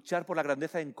puesto luchar por la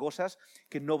grandeza en cosas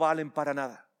que no valen para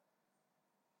nada.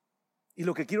 Y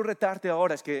lo que quiero retarte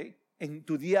ahora es que en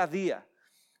tu día a día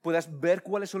puedas ver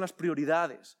cuáles son las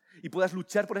prioridades y puedas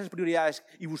luchar por esas prioridades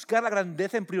y buscar la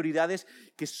grandeza en prioridades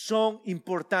que son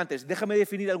importantes. Déjame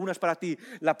definir algunas para ti.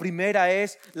 La primera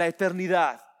es la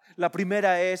eternidad. La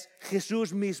primera es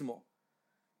Jesús mismo.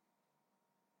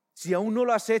 Si aún no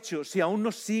lo has hecho, si aún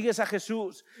no sigues a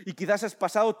Jesús y quizás has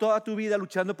pasado toda tu vida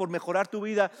luchando por mejorar tu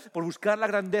vida, por buscar la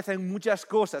grandeza en muchas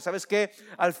cosas, ¿sabes qué?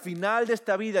 Al final de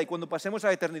esta vida y cuando pasemos a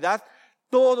la eternidad,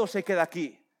 todo se queda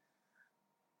aquí.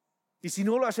 Y si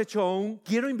no lo has hecho aún,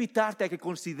 quiero invitarte a que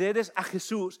consideres a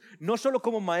Jesús no solo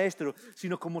como maestro,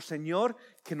 sino como Señor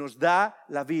que nos da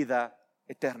la vida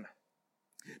eterna.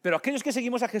 Pero aquellos que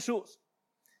seguimos a Jesús,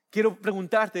 quiero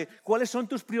preguntarte, ¿cuáles son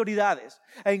tus prioridades?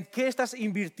 ¿En qué estás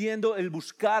invirtiendo el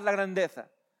buscar la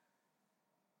grandeza?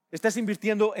 ¿Estás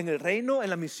invirtiendo en el reino, en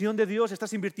la misión de Dios?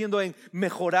 ¿Estás invirtiendo en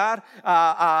mejorar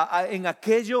en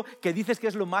aquello que dices que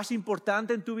es lo más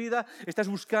importante en tu vida? ¿Estás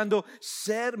buscando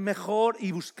ser mejor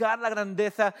y buscar la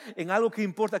grandeza en algo que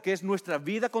importa, que es nuestra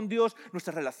vida con Dios,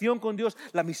 nuestra relación con Dios,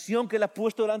 la misión que Él ha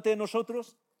puesto delante de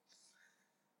nosotros?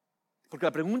 Porque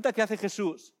la pregunta que hace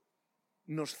Jesús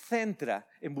nos centra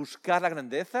en buscar la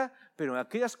grandeza, pero en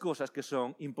aquellas cosas que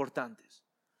son importantes.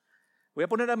 Voy a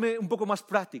ponerme un poco más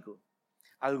práctico.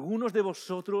 Algunos de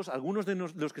vosotros, algunos de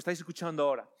los que estáis escuchando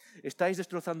ahora, estáis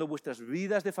destrozando vuestras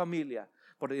vidas de familia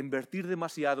por invertir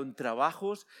demasiado en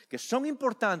trabajos que son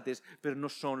importantes, pero no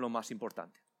son lo más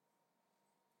importante.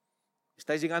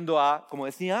 Estáis llegando a, como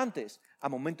decía antes, a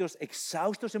momentos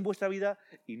exhaustos en vuestra vida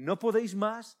y no podéis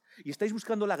más, y estáis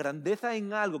buscando la grandeza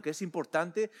en algo que es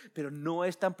importante, pero no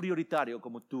es tan prioritario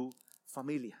como tu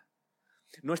familia.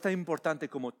 No es tan importante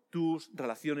como tus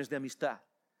relaciones de amistad.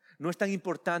 No es tan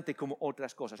importante como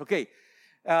otras cosas. Ok,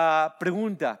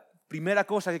 pregunta, primera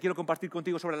cosa que quiero compartir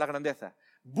contigo sobre la grandeza.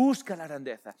 Busca la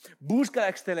grandeza, busca la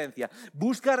excelencia,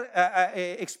 busca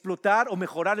explotar o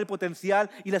mejorar el potencial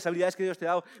y las habilidades que Dios te ha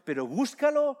dado, pero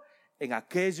búscalo en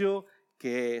aquello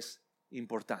que es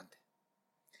importante.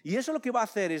 Y eso lo que va a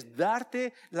hacer es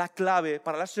darte la clave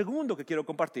para lo segundo que quiero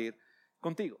compartir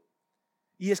contigo.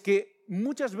 Y es que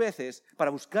muchas veces para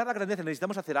buscar la grandeza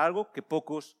necesitamos hacer algo que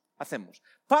pocos hacemos.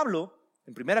 Pablo,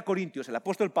 en 1 Corintios, el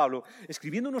apóstol Pablo,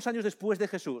 escribiendo unos años después de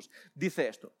Jesús, dice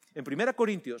esto. En 1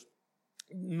 Corintios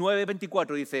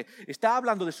 9:24 dice, está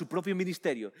hablando de su propio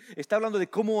ministerio, está hablando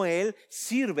de cómo él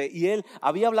sirve, y él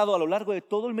había hablado a lo largo de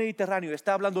todo el Mediterráneo,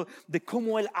 está hablando de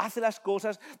cómo él hace las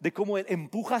cosas, de cómo él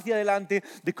empuja hacia adelante,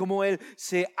 de cómo él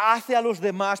se hace a los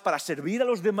demás para servir a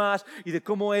los demás, y de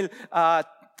cómo él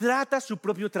trata su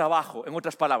propio trabajo, en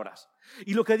otras palabras.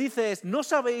 Y lo que dice es, ¿no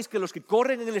sabéis que los que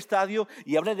corren en el estadio,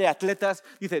 y habla de atletas,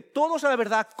 dice, todos a la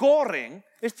verdad corren?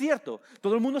 Es cierto,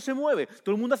 todo el mundo se mueve,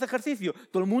 todo el mundo hace ejercicio,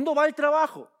 todo el mundo va al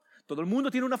trabajo, todo el mundo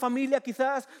tiene una familia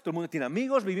quizás, todo el mundo tiene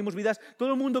amigos, vivimos vidas, todo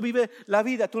el mundo vive la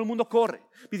vida, todo el mundo corre.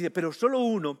 Dice, pero solo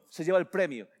uno se lleva el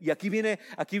premio. Y aquí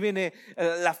viene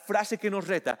la frase que nos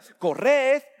reta,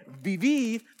 corred,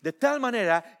 vivid de tal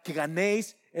manera que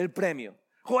ganéis el premio.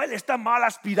 Joel, ¿está mal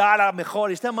aspirar a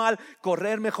mejor? ¿Está mal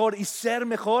correr mejor y ser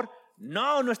mejor?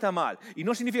 No, no está mal. Y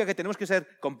no significa que tenemos que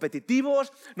ser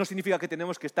competitivos, no significa que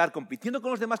tenemos que estar compitiendo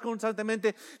con los demás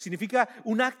constantemente. Significa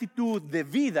una actitud de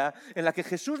vida en la que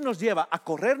Jesús nos lleva a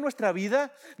correr nuestra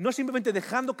vida, no simplemente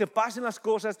dejando que pasen las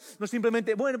cosas, no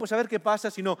simplemente, bueno, pues a ver qué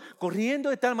pasa, sino corriendo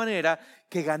de tal manera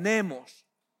que ganemos.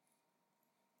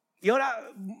 Y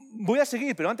ahora voy a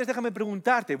seguir, pero antes déjame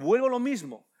preguntarte, vuelvo a lo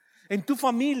mismo. En tu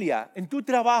familia, en tu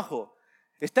trabajo,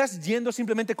 ¿estás yendo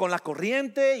simplemente con la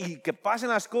corriente y que pasen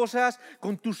las cosas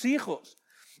con tus hijos?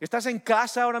 Estás en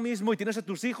casa ahora mismo y tienes a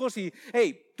tus hijos y,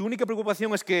 hey, tu única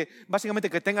preocupación es que básicamente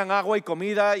que tengan agua y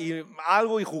comida y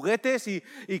algo y juguetes y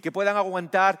que puedan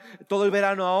aguantar todo el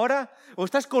verano ahora. ¿O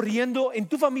estás corriendo en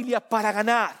tu familia para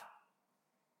ganar?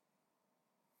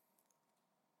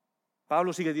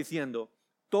 Pablo sigue diciendo,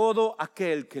 todo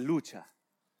aquel que lucha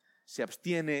se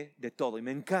abstiene de todo. Y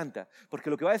me encanta, porque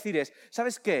lo que va a decir es,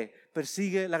 ¿sabes qué?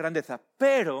 Persigue la grandeza,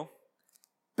 pero,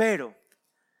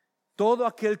 todo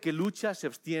aquel que lucha se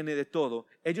abstiene de todo.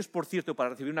 Ellos, por cierto,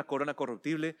 para recibir una corona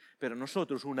corruptible, pero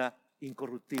nosotros una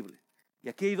incorruptible. Y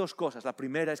aquí hay dos cosas. La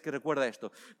primera es que recuerda esto,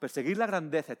 perseguir la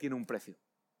grandeza tiene un precio.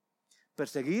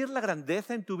 Perseguir la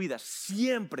grandeza en tu vida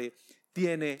siempre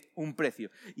tiene un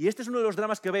precio. Y este es uno de los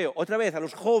dramas que veo, otra vez, a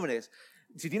los jóvenes.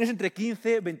 Si tienes entre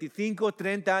 15, 25,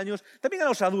 30 años, también a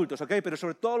los adultos, ¿ok? Pero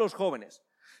sobre todo a los jóvenes.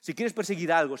 Si quieres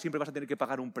perseguir algo, siempre vas a tener que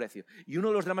pagar un precio. Y uno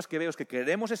de los dramas que veo es que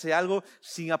queremos ese algo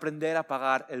sin aprender a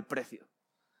pagar el precio.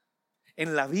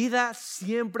 En la vida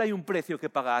siempre hay un precio que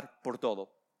pagar por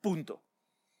todo. Punto.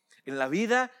 En la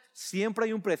vida siempre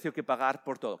hay un precio que pagar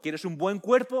por todo. ¿Quieres un buen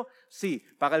cuerpo? Sí,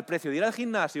 paga el precio de ir al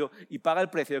gimnasio y paga el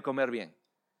precio de comer bien.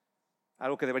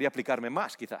 Algo que debería aplicarme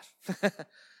más, quizás.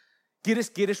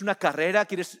 ¿Quieres una carrera?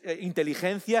 ¿Quieres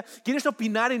inteligencia? ¿Quieres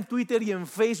opinar en Twitter y en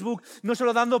Facebook, no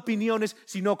solo dando opiniones,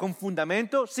 sino con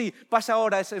fundamento? Sí, pasa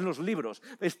horas en los libros,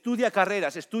 estudia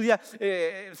carreras, estudia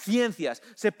ciencias,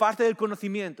 sé parte del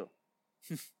conocimiento.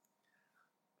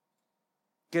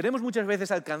 Queremos muchas veces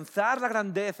alcanzar la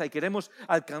grandeza y queremos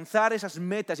alcanzar esas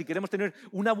metas y queremos tener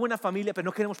una buena familia, pero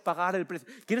no queremos pagar el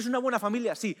precio. ¿Quieres una buena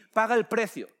familia? Sí, paga el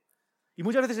precio. Y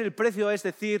muchas veces el precio es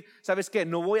decir, ¿sabes qué?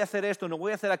 No voy a hacer esto, no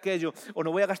voy a hacer aquello, o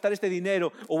no voy a gastar este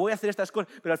dinero, o voy a hacer estas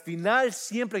cosas. Pero al final,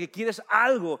 siempre que quieres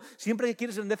algo, siempre que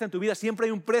quieres grandeza en tu vida, siempre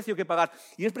hay un precio que pagar.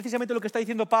 Y es precisamente lo que está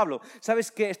diciendo Pablo.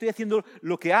 ¿Sabes qué? Estoy haciendo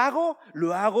lo que hago,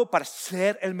 lo hago para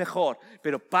ser el mejor,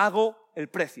 pero pago el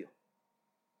precio.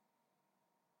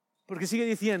 Porque sigue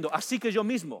diciendo, así que yo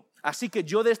mismo, así que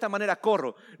yo de esta manera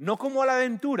corro, no como a la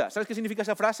aventura. ¿Sabes qué significa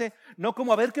esa frase? No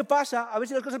como a ver qué pasa, a ver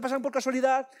si las cosas pasan por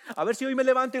casualidad, a ver si hoy me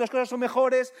levanto y las cosas son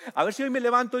mejores, a ver si hoy me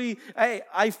levanto y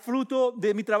hay fruto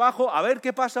de mi trabajo, a ver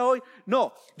qué pasa hoy.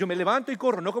 No, yo me levanto y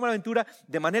corro, no como a la aventura,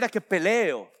 de manera que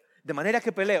peleo.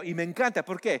 Y me encanta,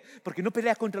 ¿por qué? Porque no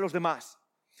pelea contra los demás,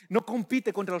 no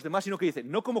compite contra los demás, sino que dice,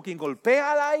 no como quien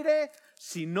golpea al aire,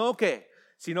 sino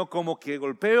como que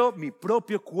golpeo mi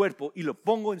propio cuerpo y lo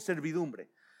pongo en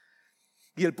servidumbre.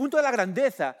 Y el punto de la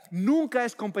grandeza nunca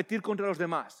es competir contra los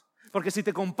demás. Porque si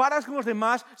te comparas con los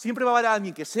demás, siempre va a haber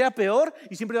alguien que sea peor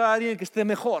y siempre va a haber alguien que esté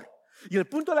mejor. Y el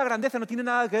punto de la grandeza no tiene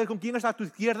nada que ver con quién está a tu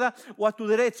izquierda o a tu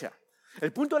derecha.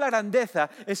 El punto de la grandeza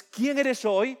es quién eres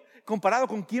hoy comparado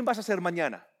con quién vas a ser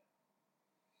mañana.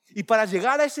 Y para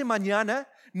llegar a ese mañana,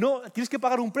 no, tienes que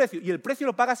pagar un precio. Y el precio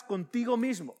lo pagas contigo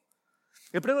mismo.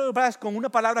 El precio lo pagas con una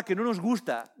palabra que no nos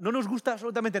gusta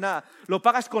absolutamente nada. Lo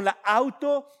pagas con la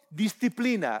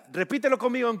autodisciplina. Repítelo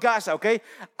conmigo en casa, ¿ok?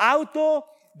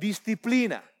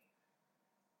 Autodisciplina.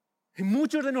 Y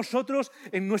muchos de nosotros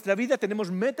en nuestra vida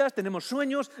tenemos metas, tenemos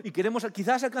sueños y queremos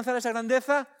quizás alcanzar esa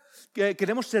grandeza,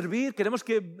 queremos servir, queremos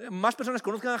que más personas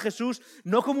conozcan a Jesús,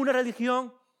 no como una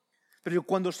religión, pero yo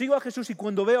cuando sigo a Jesús y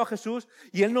cuando veo a Jesús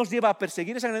y Él nos lleva a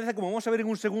perseguir esa grandeza, como vamos a ver en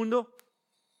un segundo,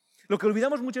 lo que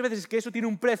olvidamos muchas veces es que eso tiene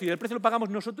un precio y el precio lo pagamos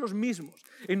nosotros mismos,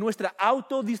 en nuestra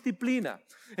autodisciplina,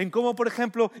 en cómo, por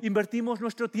ejemplo, invertimos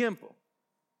nuestro tiempo.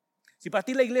 Si para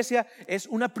ti la iglesia es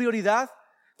una prioridad,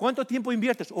 ¿cuánto tiempo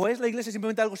inviertes? ¿O es la iglesia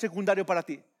simplemente algo secundario para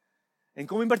ti? En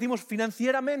cómo invertimos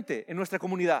financieramente en nuestra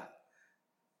comunidad,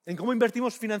 en cómo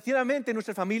invertimos financieramente en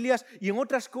nuestras familias y en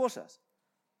otras cosas.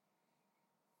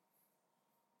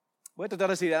 Voy a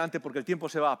tratar de seguir adelante porque el tiempo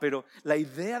se va, pero la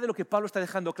idea de lo que Pablo está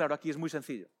dejando claro aquí es muy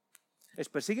sencillo. Es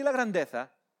persigue la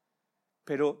grandeza,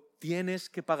 pero tienes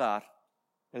que pagar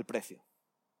el precio.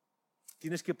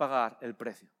 Tienes que pagar el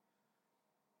precio.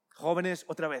 Jóvenes,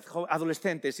 otra vez,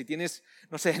 adolescentes, si tienes,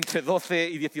 no sé, entre 12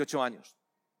 y 18 años.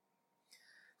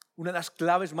 Una de las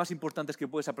claves más importantes que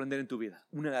puedes aprender en tu vida,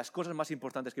 una de las cosas más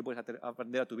importantes que puedes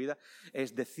aprender a tu vida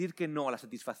es decir que no a la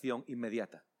satisfacción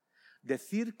inmediata.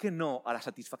 Decir que no a la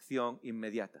satisfacción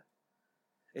inmediata.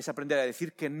 Es aprender a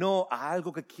decir que no a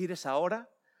algo que quieres ahora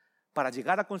para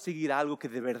llegar a conseguir algo que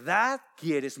de verdad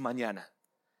quieres mañana.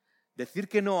 Decir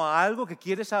que no a algo que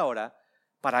quieres ahora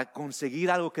para conseguir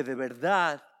algo que de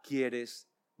verdad quieres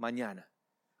mañana.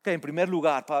 Okay, en primer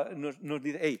lugar, nos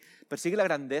dice, persigue la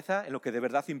grandeza en lo que de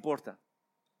verdad importa.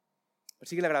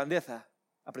 Persigue la grandeza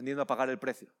aprendiendo a pagar el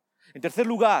precio. En tercer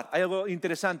lugar, hay algo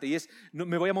interesante y es,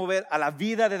 me voy a mover a la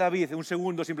vida de David, un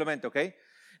segundo simplemente, ¿ok?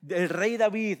 El rey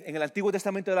David en el Antiguo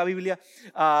Testamento de la Biblia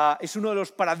es uno de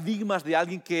los paradigmas de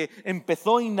alguien que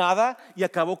empezó en nada y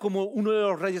acabó como uno de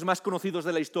los reyes más conocidos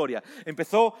de la historia.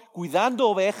 Empezó cuidando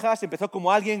ovejas, empezó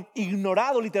como alguien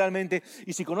ignorado literalmente.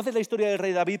 Y si conoces la historia del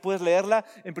rey David, puedes leerla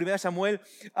en 1 Samuel.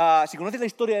 Si conoces la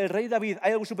historia del rey David,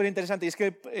 hay algo súper interesante y es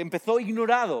que empezó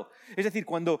ignorado. Es decir,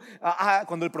 cuando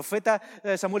el profeta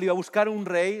Samuel iba a buscar un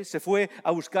rey, se fue a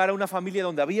buscar a una familia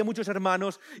donde había muchos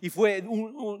hermanos y fue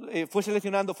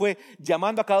seleccionando, fue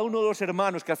llamando a cada uno de los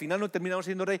hermanos que al final no terminaron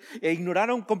siendo rey e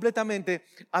ignoraron completamente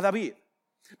a David.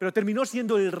 Pero terminó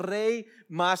siendo el rey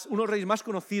uno de los reyes más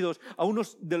conocidos, a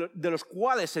unos de los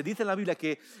cuales se dice en la Biblia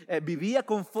que vivía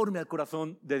conforme al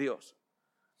corazón de Dios.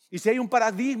 Y si hay un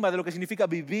paradigma de lo que significa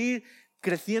vivir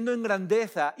creciendo en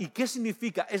grandeza, ¿y qué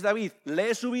significa? Es David,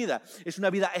 lee su vida, es una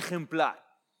vida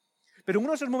ejemplar. Pero en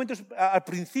uno de esos momentos, al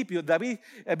principio, David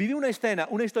vive una escena,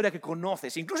 una historia que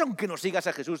conoces, incluso aunque no sigas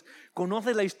a Jesús,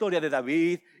 conoces la historia de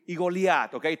David y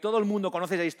Goliat, ¿ok? Todo el mundo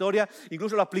conoce esa historia,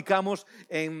 incluso lo aplicamos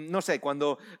en, no sé,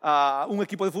 cuando un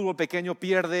equipo de fútbol pequeño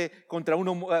gana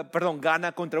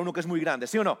contra uno que es muy grande,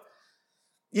 ¿sí o no?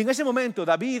 Y en ese momento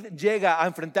David llega a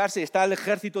enfrentarse, está el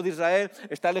ejército de Israel,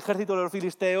 está el ejército de los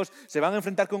filisteos, se van a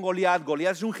enfrentar con Goliat.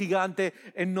 Goliat es un gigante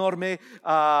enorme,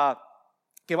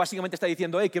 que básicamente está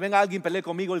diciendo, que venga alguien, pelee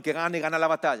conmigo, el que gane, gana la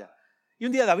batalla. Y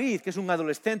un día David, que es un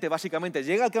adolescente básicamente,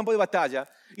 llega al campo de batalla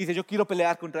y dice, yo quiero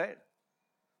pelear contra él.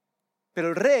 Pero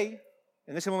el rey,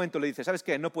 en ese momento le dice, ¿sabes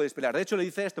qué? No puedes pelear. De hecho le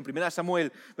dice esto en 1 Samuel,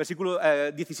 versículo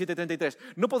 17-33.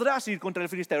 No podrás ir contra el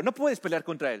filisteo, no puedes pelear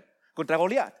contra él, contra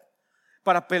Goliat,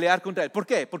 para pelear contra él. ¿Por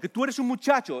qué? Porque tú eres un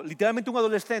muchacho, literalmente un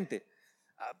adolescente.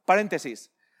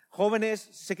 Paréntesis. Jóvenes,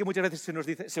 sé que muchas veces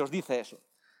se os dice eso.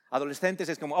 Adolescentes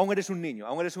es como, aún eres un niño,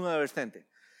 aún eres un adolescente.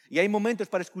 Y hay momentos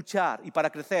para escuchar y para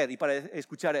crecer y para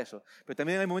escuchar eso. Pero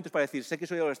también hay momentos para decir, sé que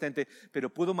soy adolescente,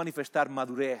 pero puedo manifestar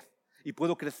madurez y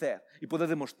puedo crecer y puedo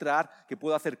demostrar que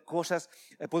puedo hacer cosas,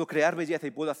 puedo crear belleza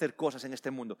y puedo hacer cosas en este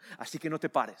mundo. Así que no te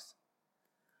pares.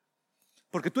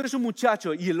 Porque tú eres un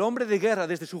muchacho y el hombre de guerra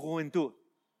desde su juventud.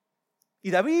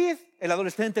 Y David, el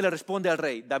adolescente, le responde al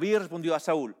rey. David respondió a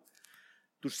Saúl,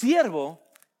 tu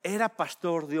siervo era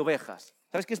pastor de ovejas.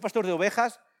 ¿Sabes qué es pastor de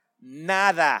ovejas?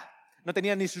 Nada. No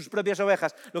tenía ni sus propias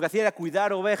ovejas. Lo que hacía era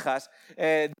cuidar ovejas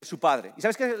de su padre. ¿Y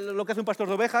sabes qué es lo que hace un pastor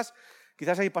de ovejas?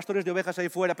 Quizás hay pastores de ovejas ahí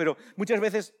fuera, pero muchas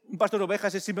veces un pastor de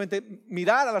ovejas es simplemente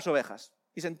mirar a las ovejas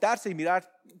y sentarse y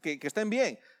mirar que estén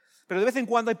bien. Pero de vez en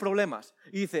cuando hay problemas.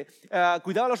 Y dice,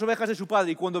 cuidaba las ovejas de su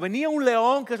padre. Y cuando venía un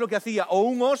león, ¿qué es lo que hacía? O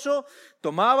un oso,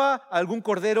 tomaba algún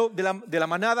cordero de la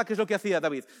manada, ¿qué es lo que hacía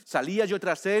David? Salía yo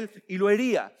tras él y lo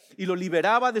hería. Y lo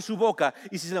liberaba de su boca.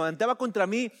 Y si se levantaba contra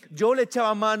mí, yo le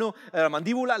echaba mano a la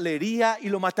mandíbula, le hería y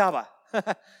lo mataba.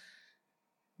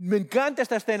 Me encanta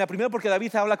esta escena. Primero porque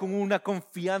David habla con una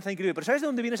confianza increíble. Pero ¿sabes de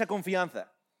dónde viene esa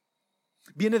confianza?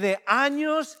 Viene de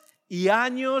años y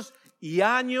años y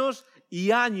años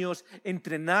y años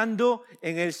entrenando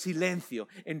en el silencio,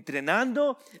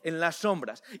 entrenando en las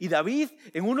sombras. Y David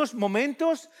en unos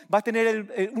momentos va a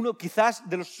tener uno quizás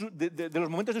de los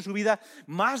momentos de su vida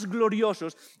más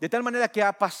gloriosos, de tal manera que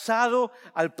ha pasado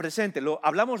al presente.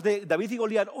 Hablamos de David y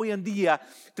Goliat hoy en día,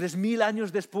 3000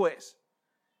 años después.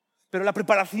 Pero la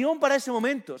preparación para ese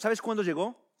momento, ¿sabes cuándo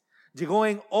llegó? Llegó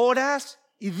en horas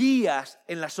y días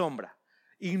en la sombra,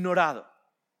 ignorado.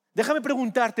 Déjame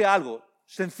preguntarte algo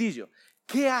sencillo.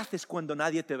 ¿Qué haces cuando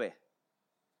nadie te ve?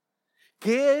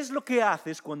 ¿Qué es lo que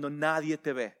haces cuando nadie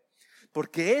te ve?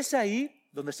 Porque es ahí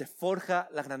donde se forja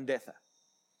la grandeza.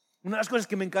 Una de las cosas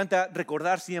que me encanta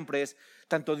recordar siempre es,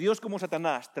 tanto Dios como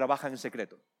Satanás trabajan en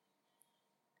secreto.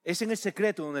 Es en el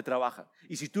secreto donde trabajan.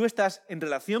 Y si tú estás en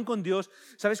relación con Dios,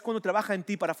 ¿sabes cuándo trabaja en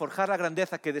ti para forjar la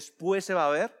grandeza que después se va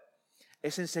a ver?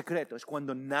 Es en secreto, es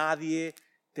cuando nadie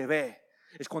te ve.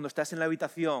 Es cuando estás en la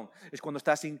habitación, es cuando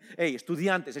estás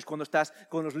estudiantes, es cuando estás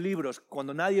con los libros,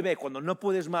 cuando nadie ve, cuando no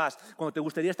puedes más, cuando te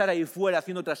gustaría estar ahí fuera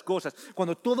haciendo otras cosas,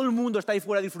 cuando todo el mundo está ahí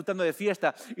fuera disfrutando de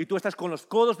fiesta y tú estás con los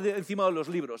codos encima de los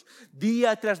libros,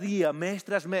 día tras día, mes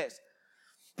tras mes.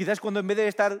 Quizás cuando en vez de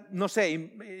estar, no sé,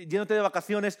 yéndote de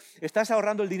vacaciones, estás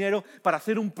ahorrando el dinero para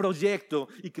hacer un proyecto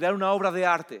y crear una obra de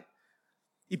arte.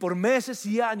 Y por meses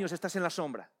y años estás en la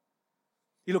sombra.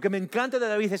 Y lo que me encanta de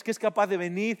David es que es capaz de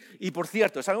venir, y por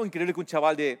cierto, es algo increíble que un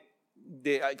chaval que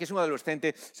es un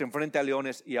adolescente se enfrente a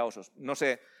leones y a osos. No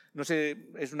sé,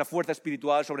 es una fuerza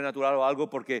espiritual, sobrenatural o algo,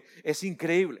 porque es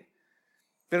increíble.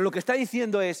 Pero lo que está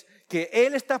diciendo es que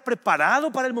él está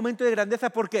preparado para el momento de grandeza.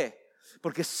 ¿Por qué?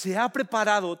 Porque se ha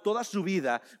preparado toda su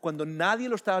vida cuando nadie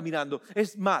lo estaba mirando.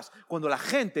 Es más, cuando la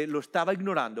gente lo estaba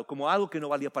ignorando como algo que no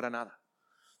valía para nada.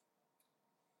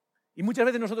 Y muchas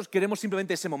veces nosotros queremos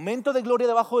simplemente ese momento de gloria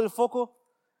debajo del foco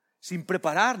sin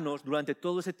prepararnos durante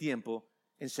todo ese tiempo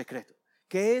en secreto.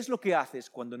 ¿Qué es lo que haces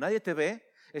cuando nadie te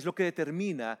ve? Es lo que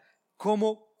determina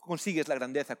cómo consigues la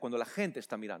grandeza cuando la gente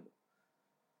está mirando.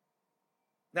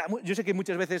 Yo sé que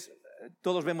muchas veces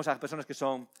todos vemos a personas que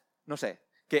son, no sé,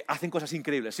 que hacen cosas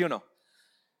increíbles, ¿sí o no?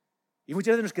 Y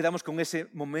muchas veces nos quedamos con ese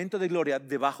momento de gloria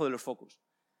debajo de los focos.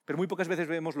 Pero muy pocas veces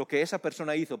vemos lo que esa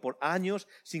persona hizo por años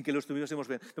sin que lo estuviésemos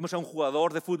viendo. Vemos a un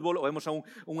jugador de fútbol o vemos a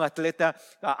un atleta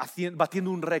batiendo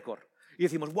un récord. Y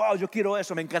decimos, wow, yo quiero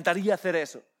eso, me encantaría hacer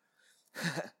eso.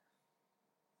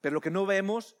 Pero lo que no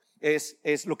vemos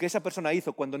es lo que esa persona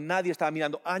hizo cuando nadie estaba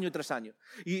mirando año tras año.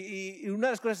 Y una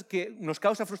de las cosas que nos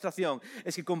causa frustración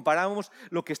es que comparamos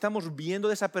lo que estamos viendo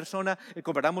de esa persona,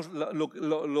 comparamos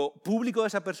lo público de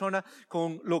esa persona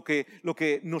con lo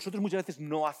que nosotros muchas veces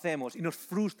no hacemos y nos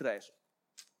frustra eso.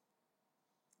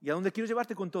 Y a donde quiero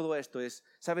llevarte con todo esto es,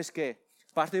 ¿sabes qué?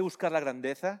 Parte de buscar la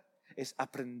grandeza es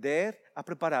aprender a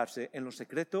prepararse en lo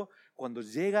secreto cuando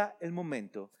llega el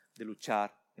momento de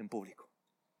luchar en público.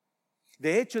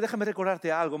 De hecho, déjame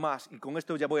recordarte algo más, y con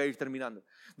esto ya voy a ir terminando.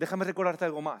 Déjame recordarte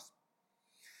algo más.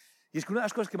 Y es que una de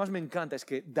las cosas que más me encanta es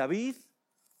que David,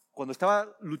 cuando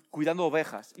estaba cuidando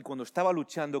ovejas y cuando estaba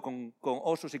luchando con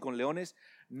osos y con leones,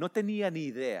 no tenía ni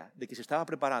idea de que se estaba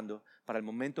preparando para el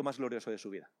momento más glorioso de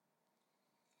su vida.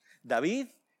 David,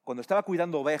 cuando estaba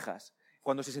cuidando ovejas,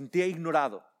 cuando se sentía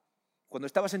ignorado, cuando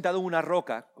estaba sentado en una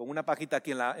roca con una pajita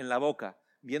aquí en la boca,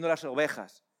 viendo las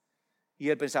ovejas, y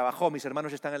él pensaba, mis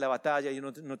hermanos están en la batalla, yo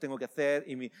no tengo que hacer,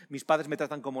 y mis padres me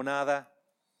tratan como nada.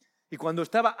 Y cuando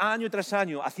estaba año tras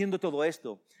año haciendo todo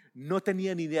esto, no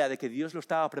tenía ni idea de que Dios lo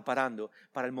estaba preparando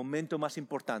para el momento más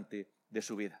importante de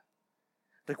su vida.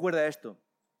 Recuerda esto,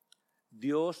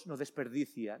 Dios no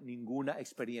desperdicia ninguna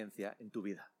experiencia en tu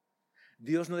vida.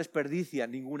 Dios no desperdicia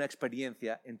ninguna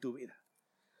experiencia en tu vida.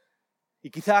 Y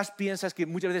quizás piensas que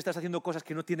muchas veces estás haciendo cosas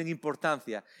que no tienen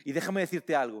importancia. Y déjame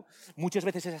decirte algo, muchas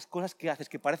veces esas cosas que haces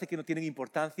que parece que no tienen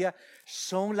importancia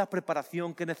son la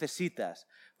preparación que necesitas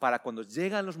para cuando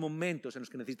llegan los momentos en los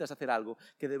que necesitas hacer algo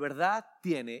que de verdad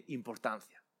tiene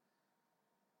importancia.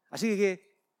 Así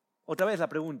que, otra vez la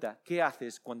pregunta, ¿qué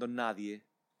haces cuando nadie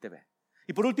te ve?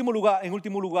 Y en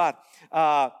último lugar,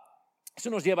 eso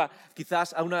nos lleva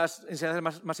quizás a unas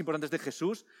enseñanzas más importantes de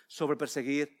Jesús sobre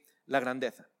perseguir la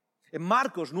grandeza. En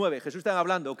Marcos 9, Jesús estaba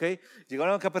hablando, ¿ok?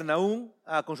 Llegaron a Capernaum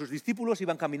con sus discípulos,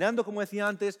 iban caminando, como decía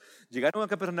antes, llegaron a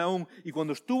Capernaum y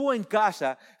cuando estuvo en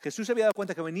casa, Jesús se había dado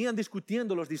cuenta que venían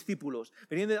discutiendo los discípulos,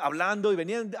 venían hablando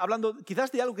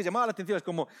quizás de algo que llamaba la atención, es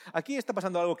como, aquí está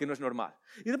pasando algo que no es normal.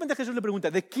 Y de repente Jesús le pregunta,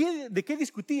 ¿de qué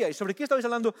discutíais? ¿Sobre qué estabais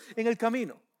hablando en el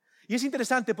camino? Y es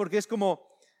interesante porque es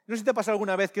como, no sé si te ha pasado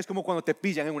alguna vez que es como cuando te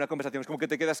pillan en una conversación, es como que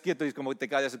te quedas quieto y es como que te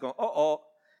callas, es como,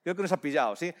 creo que nos ha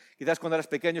pillado, ¿sí? Quizás cuando eras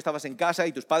pequeño estabas en casa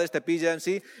y tus padres te pillan,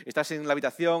 ¿sí? Estás en la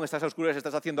habitación, estás a oscuras,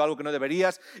 estás haciendo algo que no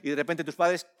deberías y de repente tus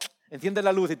padres encienden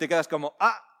la luz y te quedas como,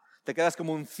 te quedas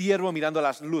como un ciervo mirando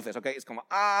las luces, ¿ok? Es como,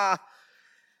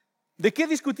 ¿de qué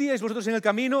discutíais vosotros en el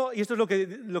camino? Y esto es lo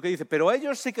que dice, pero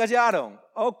ellos se callaron.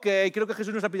 Ok, creo que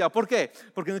Jesús nos ha pillado. ¿Por qué?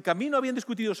 Porque en el camino habían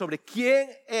discutido sobre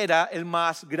quién era el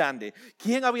más grande,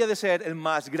 quién había de ser el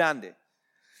más grande.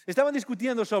 Estaban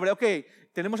discutiendo sobre,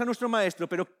 tenemos a nuestro maestro,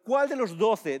 pero ¿cuál de los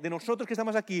 12 de nosotros que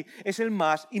estamos aquí es el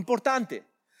más importante?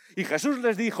 Y Jesús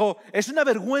les dijo, es una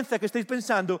vergüenza que estéis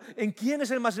pensando en quién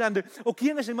es el más grande o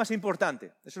quién es el más importante.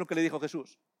 Eso es lo que le dijo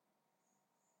Jesús.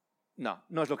 No,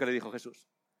 no es lo que le dijo Jesús.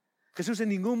 Jesús en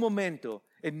ningún momento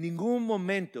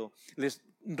les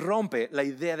rompe la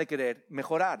idea de querer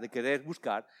mejorar, de querer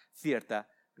buscar cierta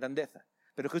grandeza.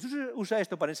 Pero Jesús usa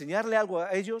esto para enseñarle algo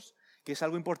a ellos que es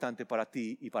algo importante para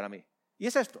ti y para mí. Y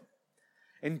es esto.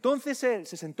 Entonces él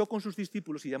se sentó con sus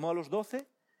discípulos y llamó a los 12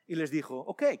 y les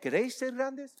dijo, ¿queréis ser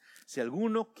grandes? Si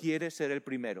alguno quiere ser el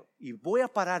primero. Y voy a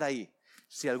parar ahí.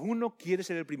 Si alguno quiere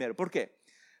ser el primero. ¿Por qué?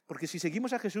 Porque si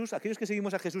seguimos a Jesús, aquellos que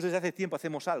seguimos a Jesús desde hace tiempo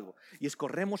hacemos algo. Y es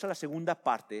corremos a la segunda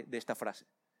parte de esta frase.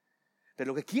 Pero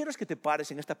lo que quiero es que te pares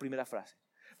en esta primera frase.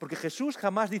 Porque Jesús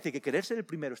jamás dice que querer ser el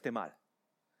primero esté mal.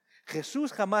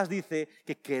 Jesús jamás dice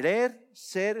que querer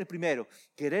ser el primero,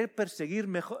 querer perseguir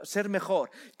ser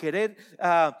mejor, querer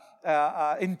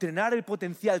entrenar el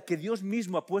potencial que Dios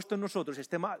mismo ha puesto en nosotros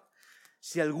esté mal.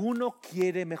 Si alguno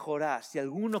quiere mejorar, si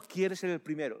alguno quiere ser el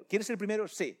primero, ¿quieres ser el primero?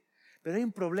 Sí. Pero hay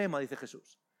un problema, dice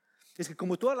Jesús. Es que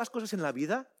como todas las cosas en la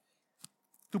vida,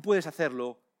 tú puedes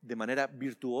hacerlo de manera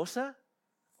virtuosa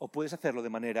o puedes hacerlo de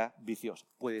manera viciosa.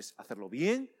 Puedes hacerlo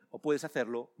bien o puedes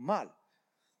hacerlo mal.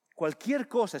 Cualquier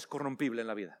cosa es corrompible en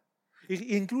la vida.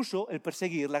 E incluso el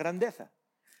perseguir la grandeza.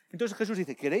 Entonces Jesús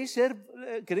dice, ¿queréis ser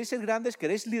grandes?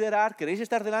 ¿Queréis liderar? ¿Queréis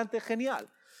estar delante?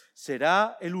 Genial.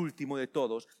 Será el último de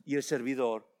todos y el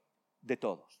servidor de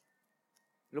todos.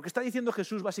 Lo que está diciendo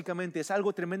Jesús básicamente es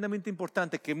algo tremendamente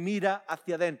importante que mira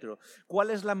hacia adentro.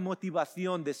 ¿Cuál es la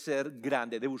motivación de ser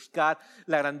grande, de buscar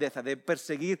la grandeza, de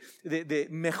perseguir, de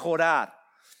mejorar,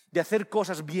 de hacer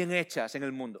cosas bien hechas en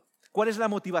el mundo? ¿Cuál es la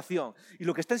motivación? Y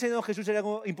lo que está enseñando Jesús es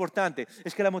algo importante,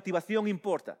 es que la motivación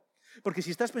importa. Porque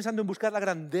si estás pensando en buscar la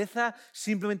grandeza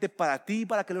simplemente para ti,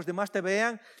 para que los demás te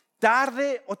vean,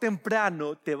 tarde o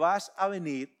temprano te vas a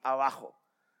venir abajo.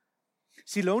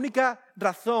 Si la única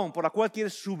razón por la cual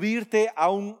quieres subirte a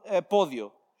un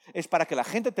podio es para que la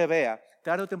gente te vea,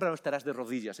 tarde o temprano estarás de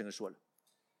rodillas en el suelo.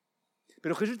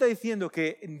 Pero Jesús está diciendo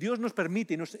que Dios nos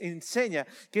permite y nos enseña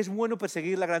que es bueno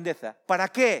perseguir la grandeza. ¿Para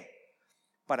qué?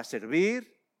 Para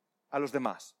servir a los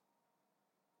demás.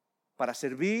 Para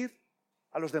servir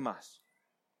a los demás.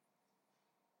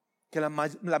 Que la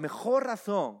mejor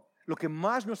razón, lo que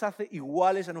más nos hace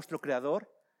iguales a nuestro Creador,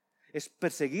 es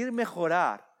perseguir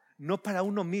mejorar, no para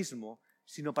uno mismo,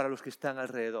 sino para los que están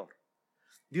alrededor.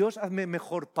 Dios, hazme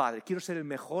mejor padre. Quiero ser el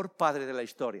mejor padre de la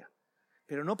historia.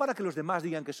 Pero no para que los demás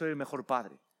digan que soy el mejor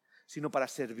padre, sino para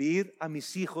servir a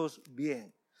mis hijos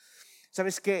bien.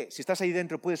 ¿Sabes qué? Si estás ahí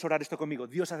dentro puedes orar esto conmigo.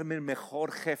 Dios, hazme el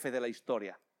mejor jefe de la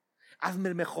historia. Hazme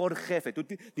el mejor jefe. Tú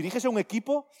diriges a un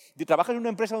equipo, trabajas en una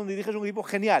empresa donde diriges a un equipo,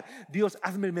 genial. Dios,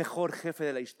 hazme el mejor jefe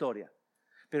de la historia.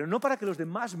 Pero no para que los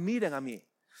demás miren a mí,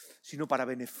 sino para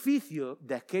beneficio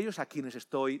de aquellos a quienes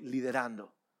estoy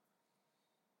liderando.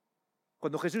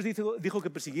 Cuando Jesús dijo que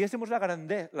persiguiésemos la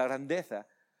grandeza,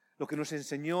 lo que nos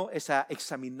enseñó es a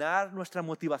examinar nuestra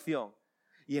motivación.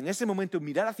 Y en ese momento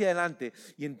mirar hacia adelante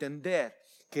y entender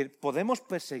que podemos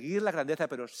perseguir la grandeza,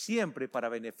 pero siempre para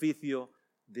beneficio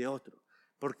de otro.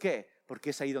 ¿Por qué? Porque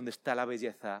es ahí donde está la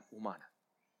belleza humana.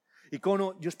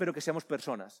 Icono, yo espero que seamos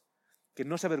personas que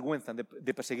no se avergüenzan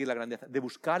de perseguir la grandeza, de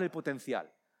buscar el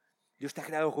potencial. Dios te ha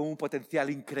creado con un potencial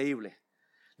increíble.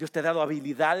 Dios te ha dado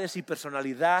habilidades y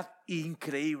personalidad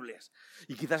increíbles.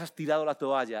 Y quizás has tirado la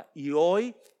toalla. Y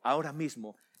hoy, ahora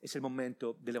mismo, es el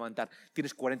momento de levantar.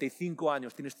 Tienes 45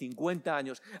 años, tienes 50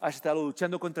 años, has estado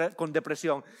luchando con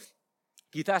depresión.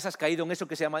 Quizás has caído en eso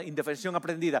que se llama indefensión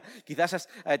aprendida. Quizás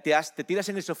te tiras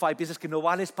en el sofá y piensas que no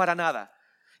vales para nada.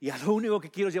 Y a lo único que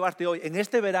quiero llevarte hoy, en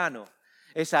este verano,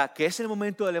 es a que es el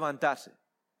momento de levantarse.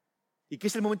 Y que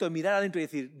es el momento de mirar adentro y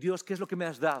decir, Dios, ¿qué es lo que me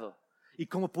has dado? ¿Y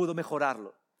cómo puedo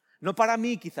mejorarlo? No para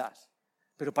mí quizás,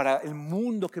 pero para el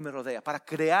mundo que me rodea, para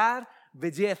crear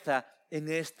belleza en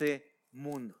este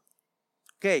mundo.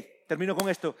 Ok, termino con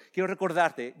esto. Quiero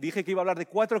recordarte, dije que iba a hablar de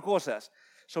 4 cosas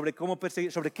sobre cómo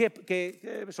perseguir,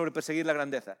 sobre perseguir la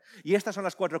grandeza. Y estas son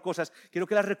las 4 cosas. Quiero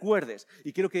que las recuerdes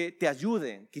y quiero que te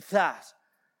ayuden, quizás,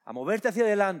 a moverte hacia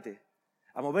adelante,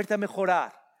 a moverte a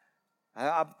mejorar,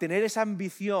 a tener esa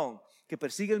ambición que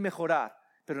persigue el mejorar,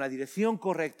 pero en la dirección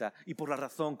correcta y por la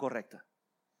razón correcta.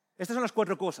 Estas son las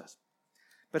 4 cosas.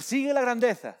 Persigue la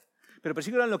grandeza, pero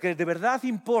persíguela en lo que de verdad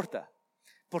importa.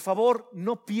 Por favor,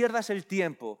 no pierdas el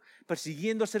tiempo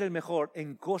persiguiendo ser el mejor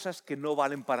en cosas que no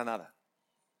valen para nada.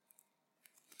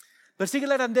 Persigue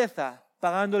la grandeza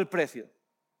pagando el precio.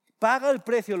 Paga el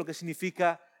precio, lo que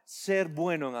significa ser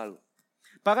bueno en algo.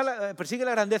 Persigue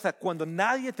la grandeza cuando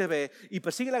nadie te ve y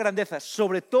persigue la grandeza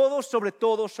sobre todo,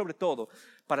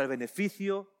 para el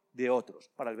beneficio de otros,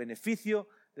 para el beneficio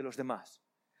de los demás.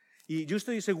 Y yo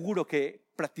estoy seguro que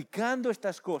practicando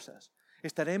estas cosas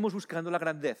estaremos buscando la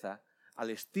grandeza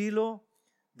al estilo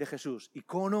de Jesús.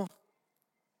 Icono,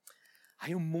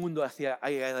 hay un mundo hacia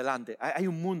ahí adelante, hay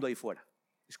un mundo ahí fuera.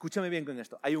 Escúchame bien con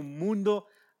esto, hay un mundo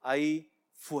ahí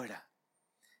fuera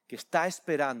que está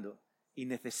esperando y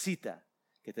necesita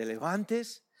que te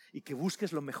levantes y que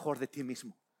busques lo mejor de ti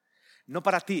mismo. No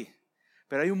para ti,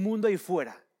 pero hay un mundo ahí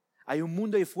fuera. Hay un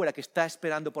mundo ahí fuera que está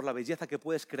esperando por la belleza que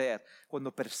puedes creer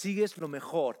cuando persigues lo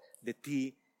mejor de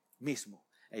ti mismo.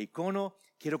 E Icono,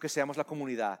 quiero que seamos la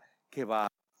comunidad que va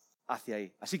hacia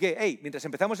ahí. Así que, mientras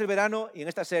empezamos el verano y en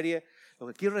esta serie, lo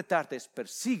que quiero retarte es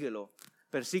persíguelo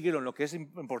en lo que es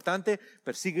importante,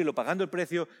 persíguelo pagando el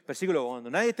precio, persíguelo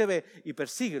cuando nadie te ve y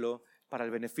persíguelo para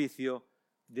el beneficio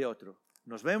de otro.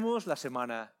 Nos vemos la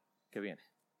semana que viene.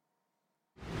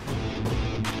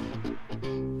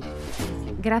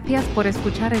 Gracias por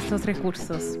escuchar estos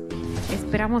recursos.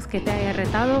 Esperamos que te haya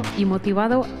retado y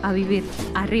motivado a vivir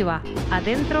arriba,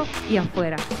 adentro y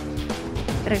afuera.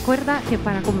 Recuerda que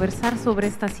para conversar sobre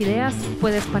estas ideas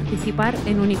puedes participar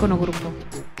en un Icono Grupo.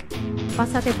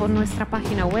 Pásate por nuestra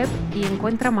página web y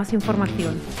encuentra más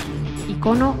información.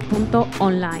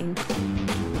 icono.online.